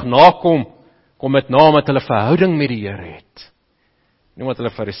Sabbatdag nakom, kom met naam dat hulle verhouding met die Here het. Nie omdat hulle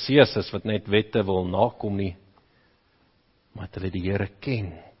fariseërs is wat net wette wil nakom nie, maar dat hulle die Here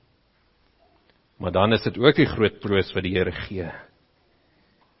ken. Maar dan is dit ook die groot troos wat die Here gee.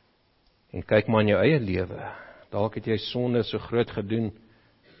 En kyk maar in jou eie lewe. Dalk het jy sonde so groot gedoen,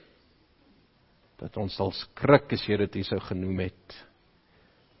 dat ons sal skrik as jy dit hier sou genoem het.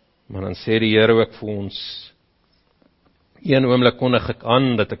 Maar dan sê die Here ook vir ons, een oomblik kondig ek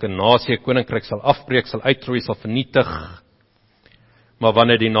aan, dat ek 'n nasie, 'n koninkryk sal afbreek, sal uitroei, sal vernietig. Maar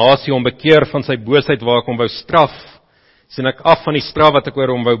wanneer die nasie hom bekeer van sy boosheid waar ek hom wou straf, sien ek af van die straf wat ek oor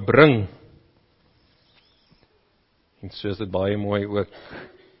hom wou bring. En so is dit baie mooi ook,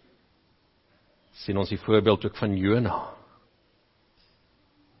 sien ons die voorbeeld ook van Jona.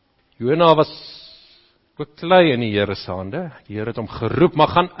 Jona was ook klei in die Here se hande. Die Here het hom geroep, maar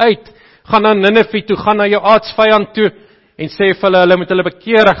gaan uit, gaan na Ninive toe, gaan na jou aardsvyand toe, en sê vir hulle moet hulle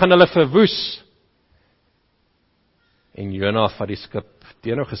bekeer, ek gaan hulle verwoes. En Jona vat die skip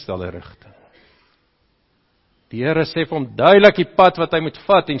teenoorgestelde rigting. Die Here sê vir hom duidelik die pad wat hy moet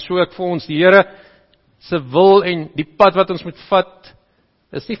vat, en so ook vir ons, die Here se wil en die pad wat ons moet vat,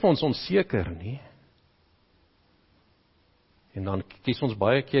 is nie vir ons onseker nie. En dan kies ons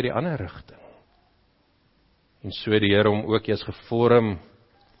baie keer die ander rigting. En so die Here hom ook eers gevorm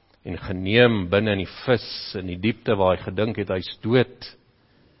en geneem binne in die vis, in die diepte waar hy gedink het, hy is dood,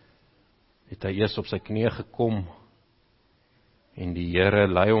 het hy eers op sy knie gekom, en die Here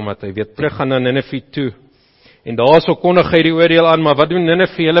lei hom dat hy weer terug gaan na Ninive toe, en daarso kondig hy die oordeel aan, maar wat doen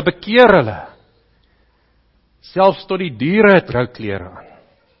Ninive? Hulle bekeer hulle, selfs tot die diere het rouklere aan,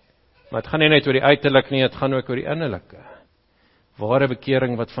 maar het gaan nie net oor die uiterlik nie, het gaan ook oor die innerlike, ware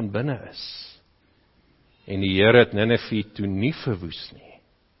bekering wat van binne is. En die Here het Ninive toe nie verwoes nie.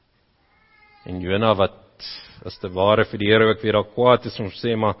 En Jona wat as te ware vir die Here ook weer al kwaad is, om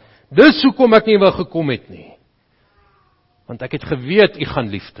sê, maar dis hoekom ek nie wil gekom het nie. Want ek het geweet, u gaan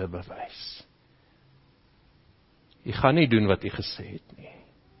liefde bewys. U gaan nie doen wat u gesê het nie.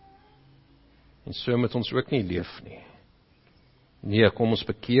 En so moet ons ook nie leef nie. Nee, kom ons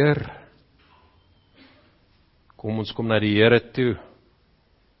bekeer. Kom ons kom na die Here toe.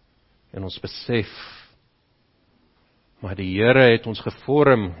 En ons besef, maar die Here het ons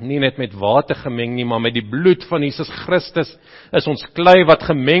gevorm, nie net met water gemeng nie, maar met die bloed van Jesus Christus, is ons klei wat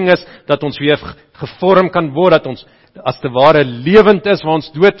gemeng is, dat ons weer gevorm kan word, dat ons as te ware lewend is, waar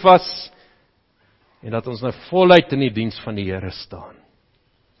ons dood was, en dat ons nou voluit in die diens van die Here staan.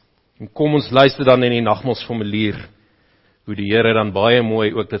 En kom ons luister dan in die nagmaalsformulier, hoe die Here dan baie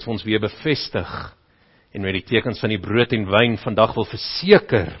mooi ook dit vir ons weer bevestig, en met die tekens van die brood en wyn vandag wil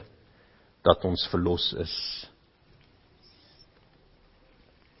verseker, dat ons verlos is.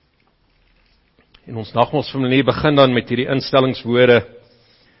 En ons nagmaalsformulier begin dan met hierdie instellingswoorde,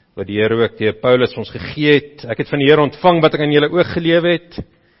 wat die Here ook deur Paulus ons gegee het. Ek het van die Here ontvang wat ek aan julle oorgelewe het.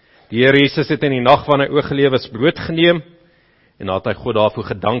 Die Here Jesus het in die nag wanneer hy oorgelewe is brood geneem, en nadat hy God daarvoor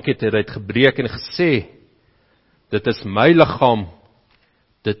gedank het, het hy dit gebreek en gesê, dit is my liggaam,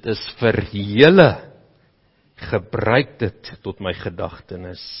 dit is vir julle, gebruik dit tot my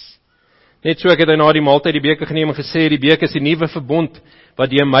gedagtenis. Net so ek het hy na die maaltyd die beker geneem en gesê, die beker is die nuwe verbond, wat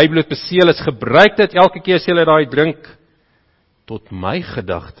deur my bloed beseël is, gebruik dit elke keer as julle daai drink, tot my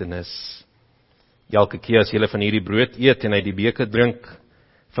gedagtenis. Elke keer as julle van hierdie brood eet en uit die beker drink,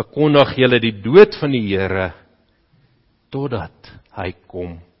 verkondig julle die dood van die Here, totdat hy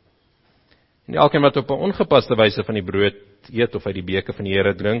kom. En elkeen wat op 'n ongepaste wyse van die brood eet of uit die beker van die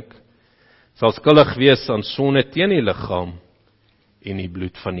Here drink, sal skuldig wees aan sonde teen die liggaam en die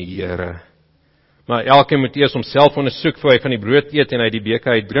bloed van die Here. Maar elkeen moet eers homself ondersoek voor hy van die brood eet en uit die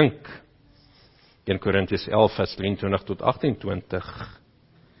beker uit drink. 1 Korintiërs 11 vers 23 tot 28.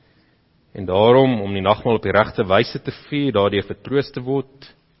 En daarom, om die nagmaal op die regte wyse te vier, daardeur vertroos te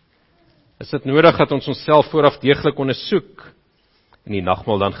word, is dit nodig dat ons onsself vooraf deeglik ondersoek en die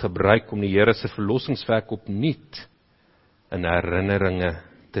nagmaal dan gebruik om die Here se verlossingswerk opnuut in herinneringe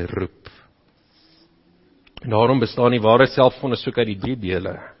te roep. En daarom bestaan die ware selfondersoek uit die 3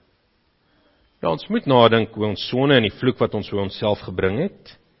 dele. Ja, ons moet nadink oor ons sonde en die vloek wat ons oor onsself gebring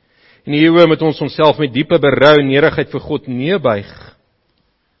het. En hieroor moet ons onsself met diepe berou en nederigheid vir God neerbuig.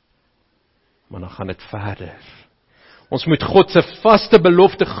 Maar dan gaan dit verder. Ons moet God se vaste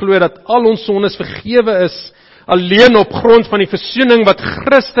belofte glo dat al ons sondes vergewe is, alleen op grond van die versoening wat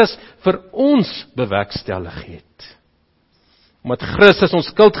Christus vir ons bewerkstellig het. Omdat Christus ons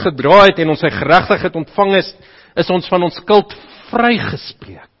skuld gedra het en ons sy geregtigheid ontvang is ons van ons skuld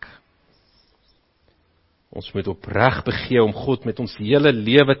vrygespreek. Ons moet opreg begee om God met ons hele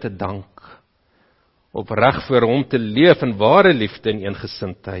lewe te dank, opreg voor hom te leef in ware liefde en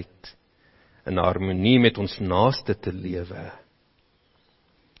eengesindheid, in harmonie met ons naaste te lewe.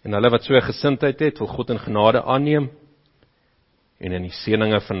 En hulle wat so 'n gesindheid het, wil God in genade aanneem en in die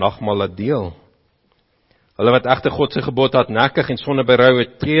seëninge van nagmaal laat deel. Hulle wat egter God se gebod hardnekkig en sonder berou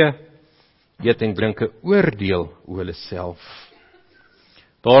oortree, eet en drink 'n oordeel oor hulle self.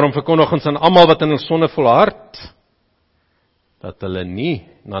 Daarom verkondig ons aan almal wat in hul sonde volhard, dat hulle nie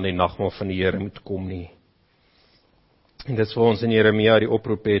na die nagmaal van die Here moet kom nie. En dis waar ons in Jeremia die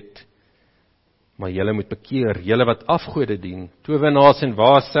oproep het, maar julle moet bekeer, julle wat afgode dien, towenaars en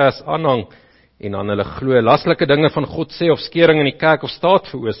waarsêers aanhang, en aan hulle glo, lastelike dinge van God sê, of skering in die kerk of staat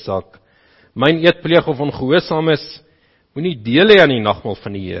veroorsaak, myn eetpleeg of ongehoorsaam is, moenie deel hê aan die nagmaal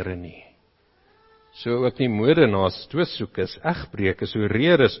van die Here nie. So ook nie moordenaars, doodsoekers, egbreekers,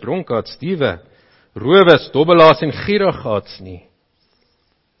 hoereerders, dronkaards, diewe, rowers, dobbelaars en gierigaards nie.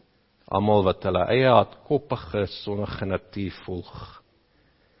 Almal wat hulle eie hardkoppige, sondige natuur volg.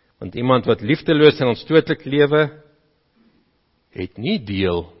 Want iemand wat liefdeloos en onstootlik lewe, het nie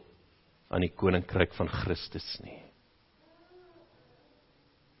deel aan die koninkryk van Christus nie.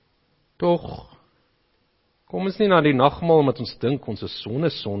 Tog, kom ons nie na die nagmaal omdat ons dink ons is sonder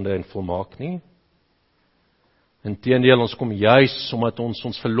sonde en volmaak nie. Inteendeel, ons kom juis omdat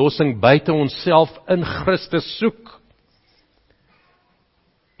ons verlossing buite onsself in Christus soek.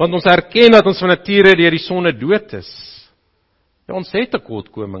 Want ons erken dat ons van nature deur die sonde dood is. Ja, ons het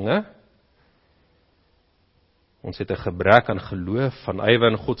tekortkominge. Ons het 'n gebrek aan geloof, aan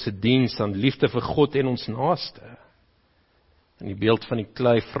ywer in God se diens, aan liefde vir God en ons naaste. In die beeld van die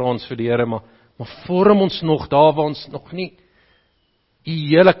klei vra ons vir die Here, maar vorm ons nog daar waar ons nog nie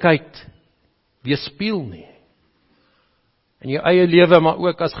die heiligheid weerspieël nie. In jou eie lewe, maar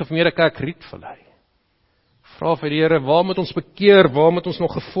ook as gemeente kerk Rietvallei. Vra vir die Here, waar moet ons bekeer, waar moet ons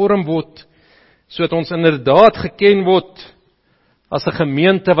nog gevorm word, sodat ons inderdaad geken word as 'n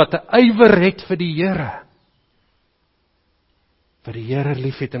gemeente wat 'n ywer het vir die Here. Vir die Here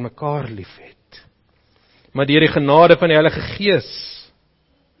liefhet en mekaar liefhet. Maar deur die genade van die Heilige Gees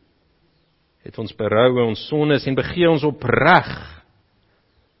het ons berou oor ons sondes en begee ons opreg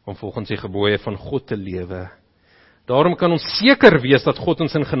om volgens die gebooie van God te lewe. Daarom kan ons seker wees dat God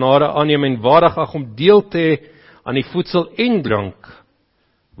ons in genade aanneem en waardig ag om deel te hê aan die voedsel en drank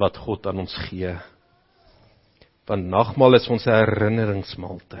wat God aan ons gee. Want nagmaal is ons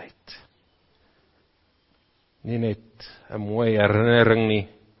herinneringsmaaltyd. Nie net 'n mooi herinnering nie,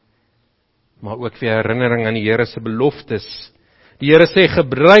 maar ook weer herinnering aan die Here se beloftes. Die Here sê,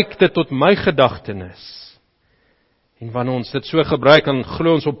 gebruik dit tot my gedagtenis. En wanneer ons dit so gebruik, dan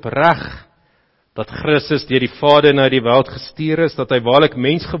glo ons opreg dat Christus deur die Vader na die wêreld gestuur is, dat hy waarlik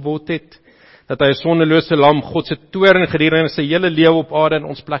mens geword het, dat hy 'n sondelose lam God se toorn gedurende sy hele lewe op aarde in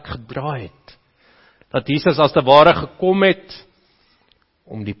ons plek gedra het. Dat Jesus as te ware gekom het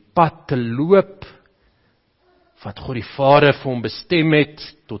om die pad te loop wat God die Vader vir hom bestem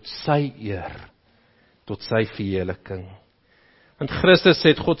het tot sy eer, tot sy verheerliking. Want Christus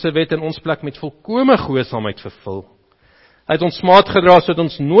het God se wet in ons plek met volkome gehoorsaamheid vervul. Hy het ons maat gedra sodat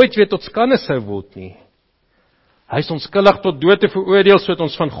ons nooit weer tot skande sou word nie. Hy is onskuldig tot dood te veroordeel sodat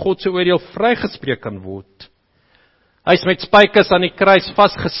ons van God se oordeel vrygespreek kan word. Hy is met spykers aan die kruis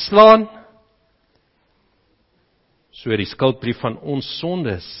vasgeslaan, so die skuldbrief van ons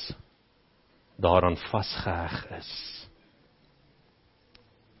sondes daaraan vasgeheg is.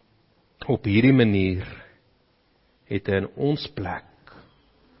 Op hierdie manier het hy in ons plek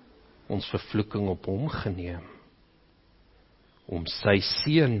ons vervloeking op hom geneem, om sy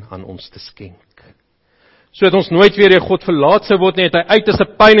seun aan ons te skenk. Sodat ons nooit weer deur God verlaat sou word nie, het hy uiterste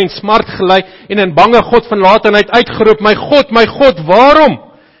pyn en smart gelei, en in bange God verlatenheid uitgeroep, my God, waarom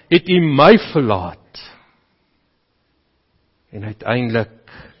het U my verlaat? En uiteindelik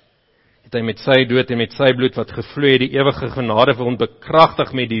het hy met sy dood en met sy bloed wat gevloei het, die ewige genade vir ons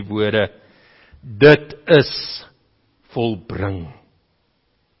bekragtig met die woorde, dit is volbring.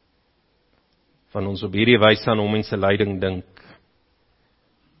 Van ons op hierdie wyse aan hom en sy lyding dink,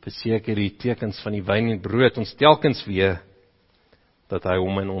 verseker die tekens van die wyn en brood ons telkens weer, dat hy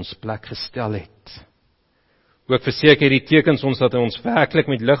hom in ons plek gestel het. Ook verseker die tekens ons dat hy ons werklik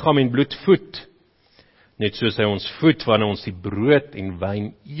met liggaam en bloed voed, net soos hy ons voed wanneer ons die brood en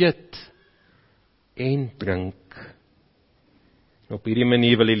wyn eet en drink. Op hierdie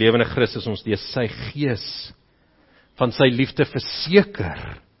manier wil die lewende Christus ons deur sy gees van sy liefde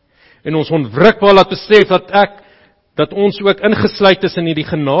verseker en ons onwrikbaar laat besef dat ons ook ingesluit is in hierdie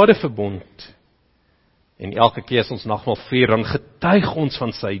genadeverbond. En elke keer as ons nagmaal vier, dan getuig ons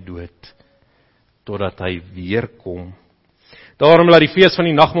van sy dood totdat hy weer kom. Daarom laat die fees van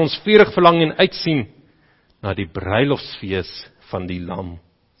die nagmaal ons vurig verlang en uitsien na die bruilofsfees van die Lam.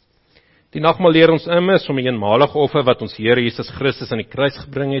 Die nagmaal leer ons immers om die eenmalige offer wat ons Here Jesus Christus aan die kruis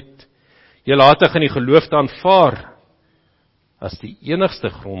gebring het, heelhatig in die geloof te aanvaar as die enigste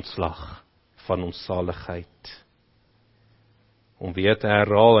grondslag van ons saligheid. Om weer te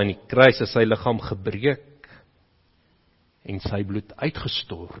herhaal, in die kruis is sy liggaam gebreek en sy bloed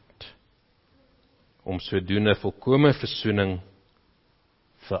uitgestort, om sodoende volkome versoening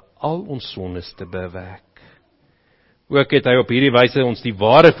vir al ons sondes te bewerk. Ook het hy op hierdie wyse ons die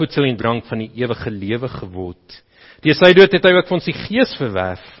ware voedsel en drank van die ewige lewe geword. Deur sy dood het hy ook vir ons die Gees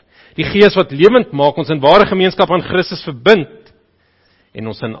verwerf, die Gees wat lewend maak, ons in ware gemeenskap aan Christus verbind, en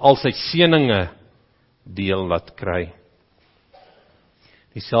ons in al sy seëninge deel laat kry.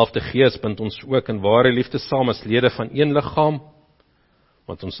 Dieselfde Gees bind ons ook in ware liefde saam as lede van een liggaam,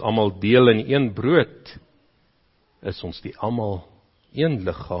 want ons almal deel in een brood, is ons die almal een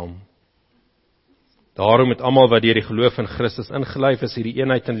liggaam. Daarom met almal wat deur die geloof in Christus ingelyf is, hierdie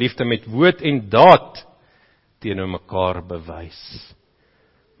eenheid in liefde met woord en daad teenoor mekaar bewys.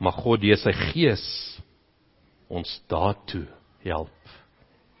 Mag God deur sy Gees ons daartoe help.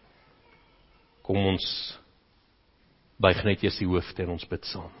 Kom ons buig net eers die hoofde en ons bid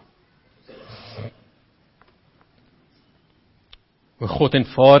saam. O God en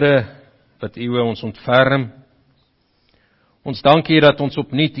Vader, wat U ons ontferm, ons dank U dat ons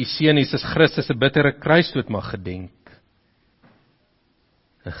opnuut U Seun Jesus Christus se bittere kruisdood mag gedenk.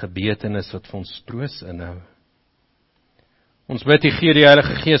 'n Gebetenis wat vir ons troos inhou. Ons bid U gee die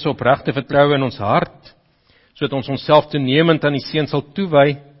Heilige Gees opregte vertroue in ons hart, sodat ons onsself toenemend aan die Seun sal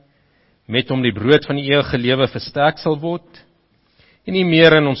toewy, met hom die brood van die ewige lewe versterk sal word, en nie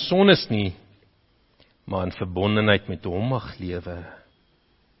meer in ons sondes nie, maar in verbondenheid met hom mag lewe.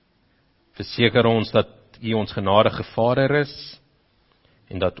 Verseker ons dat U ons genadige Vader is,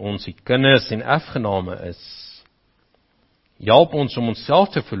 en dat ons U kinders en erfgename is. Help ons om onsself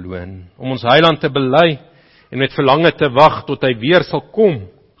te verloon, om ons Heiland te bely, en met verlange te wag tot hy weer sal kom,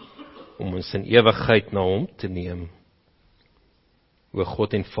 om ons in ewigheid na hom te neem. O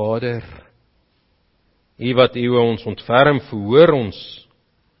God en Vader, U wat U ons ontferm, verhoor ons,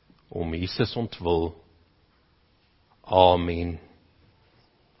 om Jesus ontwil. Amen.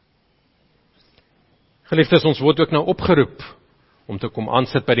 Geliefdes, ons word ook nou opgeroep om te kom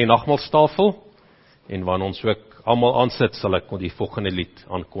aansit by die nagmaalstafel, en wanneer ons ook almal aansit, sal ek die volgende lied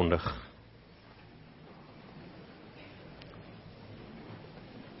aankondig.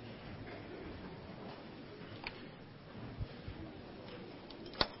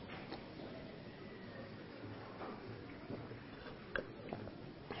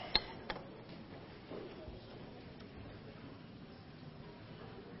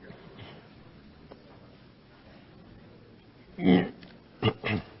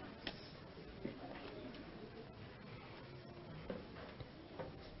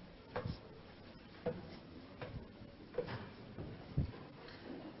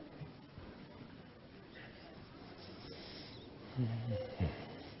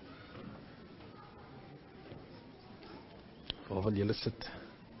 Waar wil julle sit?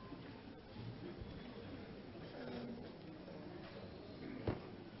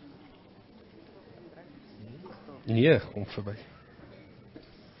 Nee, kom verby.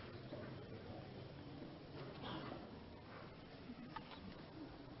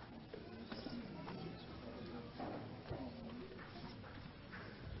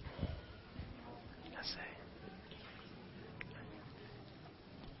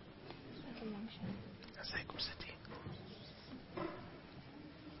 Kom sit hier.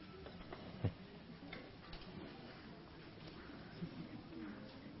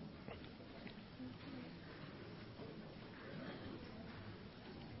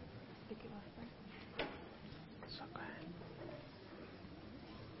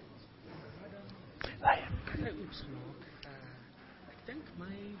 dink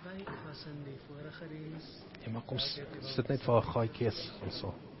my by was in die vorige diens. Ja, maar kom, sit net vir 'n gaatjie en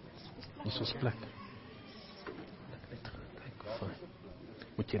so. Hier is plek. Kyk of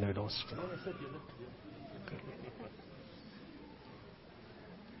moet jy nou daar sit.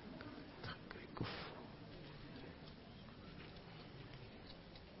 Kyk of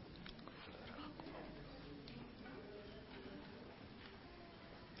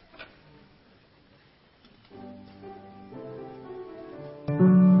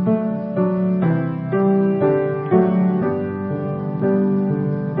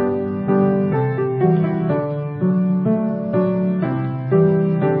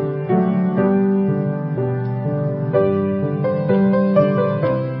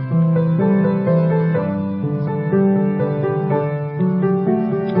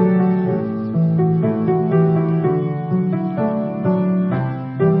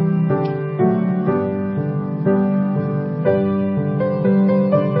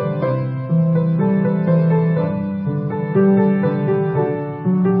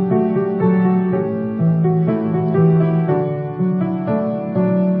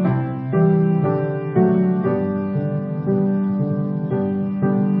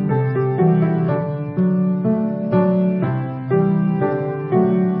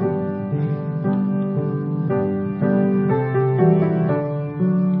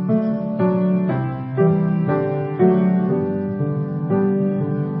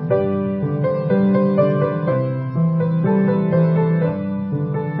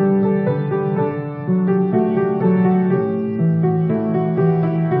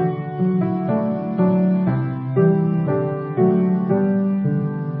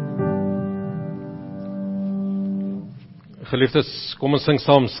Geliefdes, kom ons sing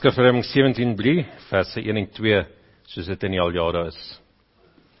saam Skrifverwysing 17:3, verse 1 en 2, soos dit in die al jare is.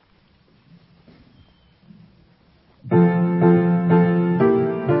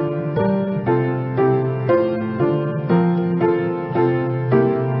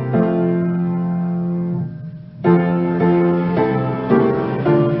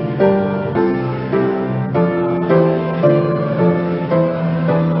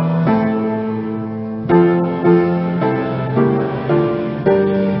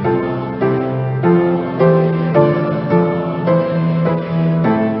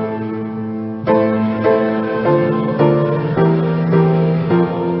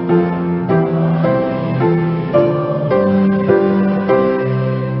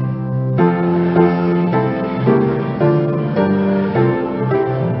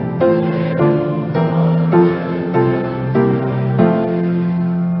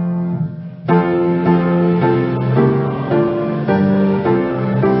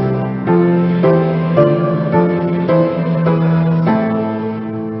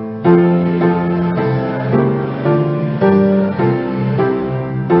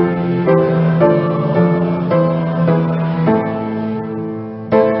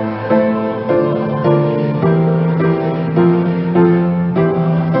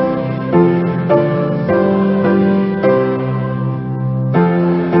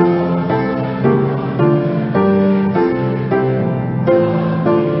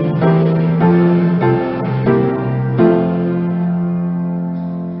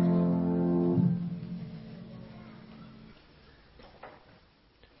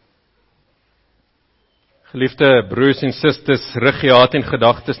 Geliefde broers en susters, rig jou hart en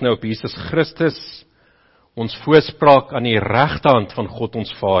gedagtes nou op Jesus Christus, ons voorspraak aan die regterhand van God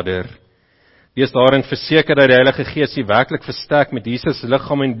ons Vader. Wees daarin verseker dat die Heilige Gees u werklik versterk met Jesus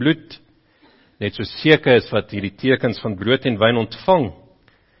liggaam en bloed, net so seker is wat hierdie tekens van brood en wyn ontvang,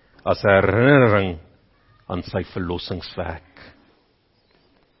 as herinnering aan sy verlossingswerk.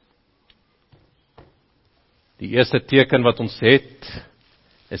 Die eerste teken wat ons het,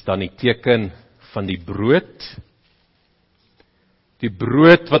 is dan die teken van die brood. Die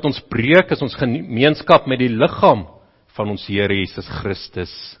brood wat ons breek is ons gemeenskap met die liggaam van ons Here Jesus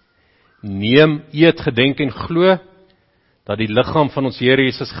Christus. Neem, eet, gedenk en glo dat die liggaam van ons Here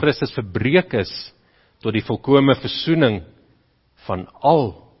Jesus Christus verbreek is tot die volkome versoening van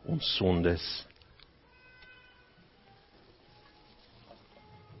al ons sondes.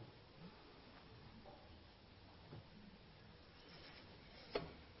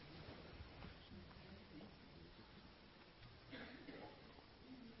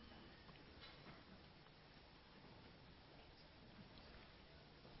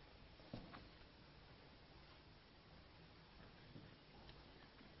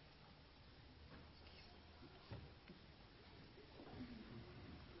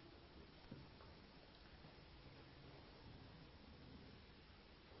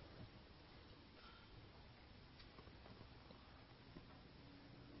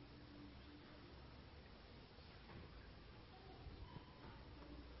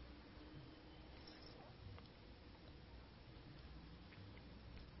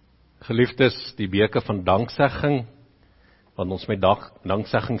 Geliefdes, die beker van danksegging, wat ons met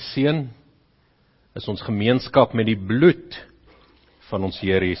danksegging seën, is ons gemeenskap met die bloed van ons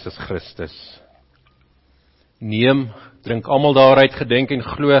Here Jesus Christus. Neem, drink almal daaruit, gedenk en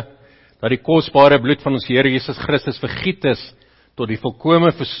glo, dat die kosbare bloed van ons Here Jesus Christus vergiet is, tot die volkome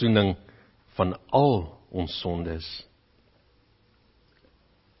versoening van al ons sondes.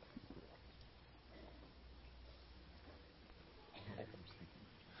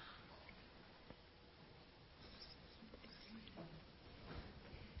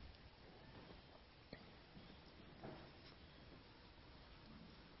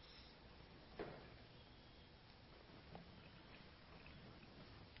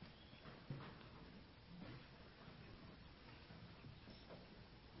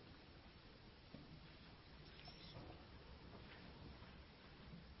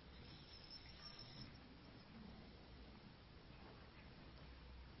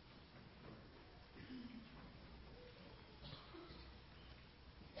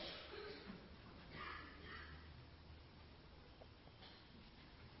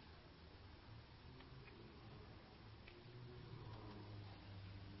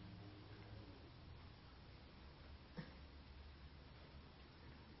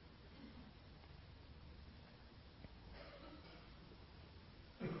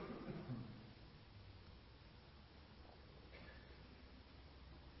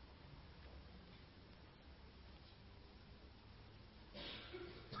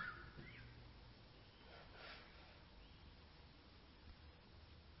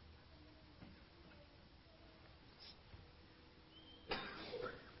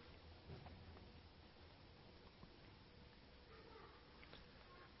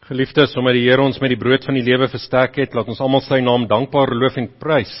 Geliefdes, omdat die Here ons met die brood van die lewe versterk het, laat ons almal sy naam dankbaar loof en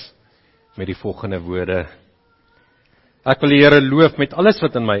prys met die volgende woorde. Ek wil die Here loof met alles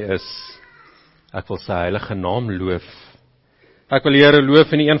wat in my is. Ek wil sy heilige naam loof. Ek wil die Here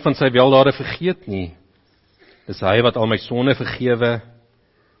loof en nie een van sy weldade vergeet nie. Dis hy wat al my sonde vergewe,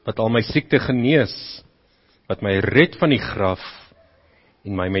 wat al my siekte genees, wat my red van die graf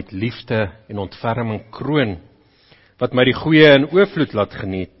en my met liefde en ontferming kroon, wat my die goeie in oorvloed laat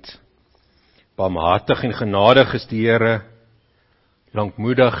geniet. Barmhartig en genadig is die Here,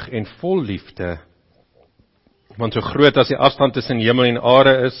 lankmoedig en vol liefde. Want so groot as die afstand tussen hemel en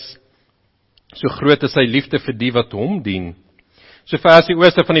aarde is, so groot is sy liefde vir die wat hom dien. So ver as die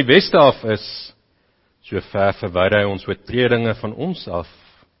ooste van die weste af is, so ver verwyder hy ons oortredinge van ons af.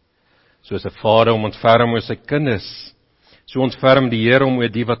 Soos 'n vader hom ontferm oor sy kinders, so ontferm die Here hom oor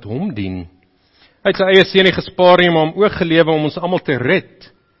die wat hom dien. Hy het sy eie seun nie gespaar nie, maar hom oorgelewe om ons almal te red.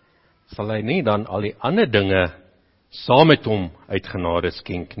 Sal hy nie dan al die ander dinge saam met hom uit genade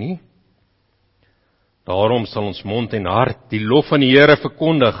skenk nie? Daarom sal ons mond en hart die lof van die Here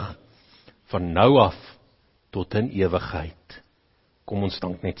verkondig, van nou af tot in ewigheid. Kom ons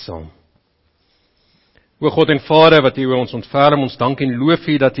dank net saam. O God en Vader, wat U oor ons ontferm, ons dank en loof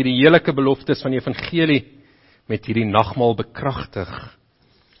U dat U die heerlike beloftes van die evangelie met hierdie nagmaal bekragtig.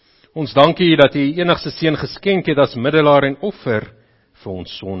 Ons dank U dat U U enigste seun geskenk het as middelaar en offer vir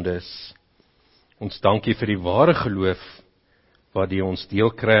ons sondes. Ons dank U vir die ware geloof, wat U ons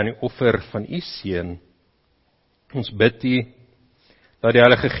deel kry aan die offer van U seun. Ons bid U, dat die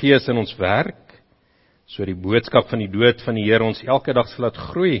Heilige Gees in ons werk, so die boodskap van die dood van die Here ons elke dag sal laat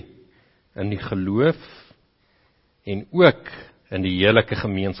groei in die geloof, en ook in die heerlike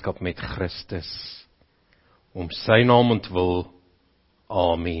gemeenskap met Christus. Om sy naam ontwil.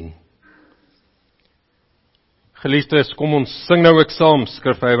 Amen. Geliefdes, kom ons sing nou ook saam,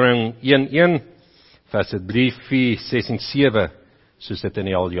 Skrifhouwering 1:1, verse 3, 4, 6 en 7, soos dit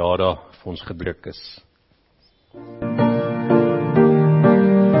in die aljada vir ons gedruk is.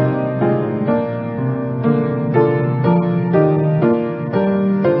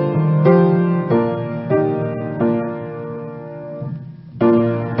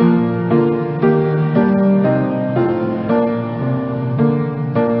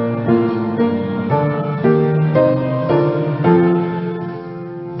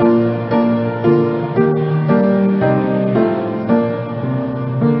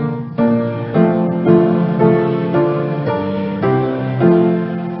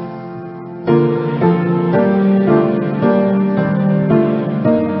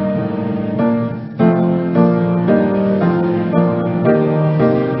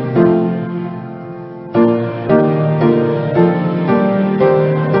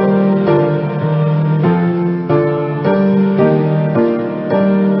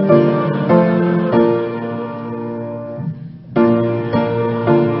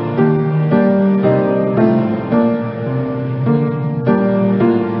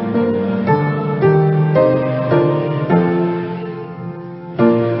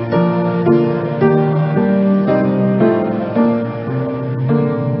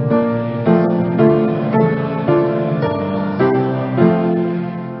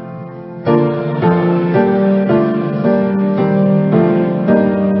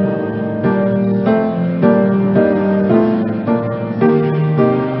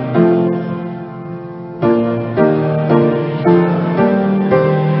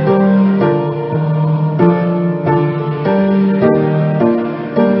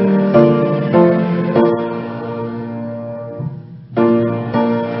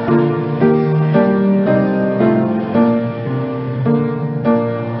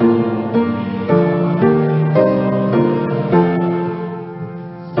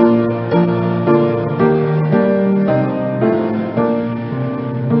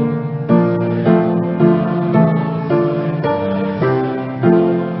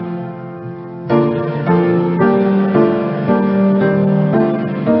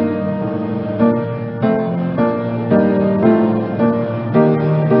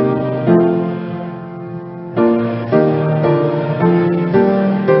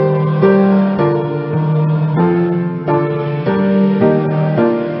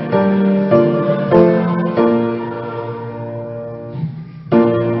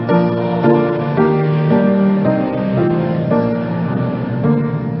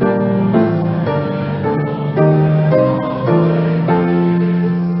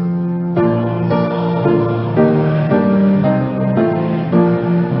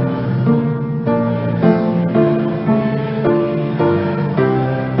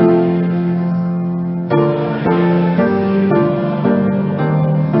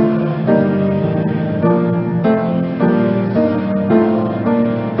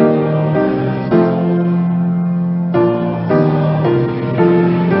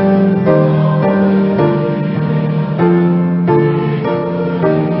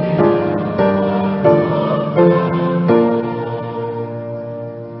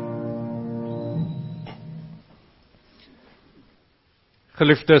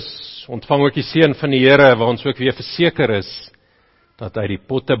 Geliefdes, ontvang ook die seën van die Here, waar ons ook weer verseker is, dat hy die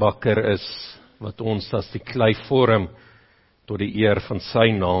pottebakker is, wat ons as die klei vorm, tot die eer van sy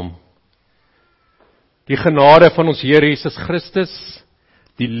naam. Die genade van ons Here Jesus Christus,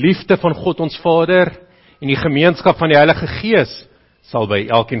 die liefde van God ons Vader, en die gemeenskap van die Heilige Gees, sal by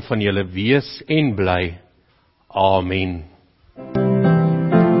elkeen van julle wees en bly. Amen.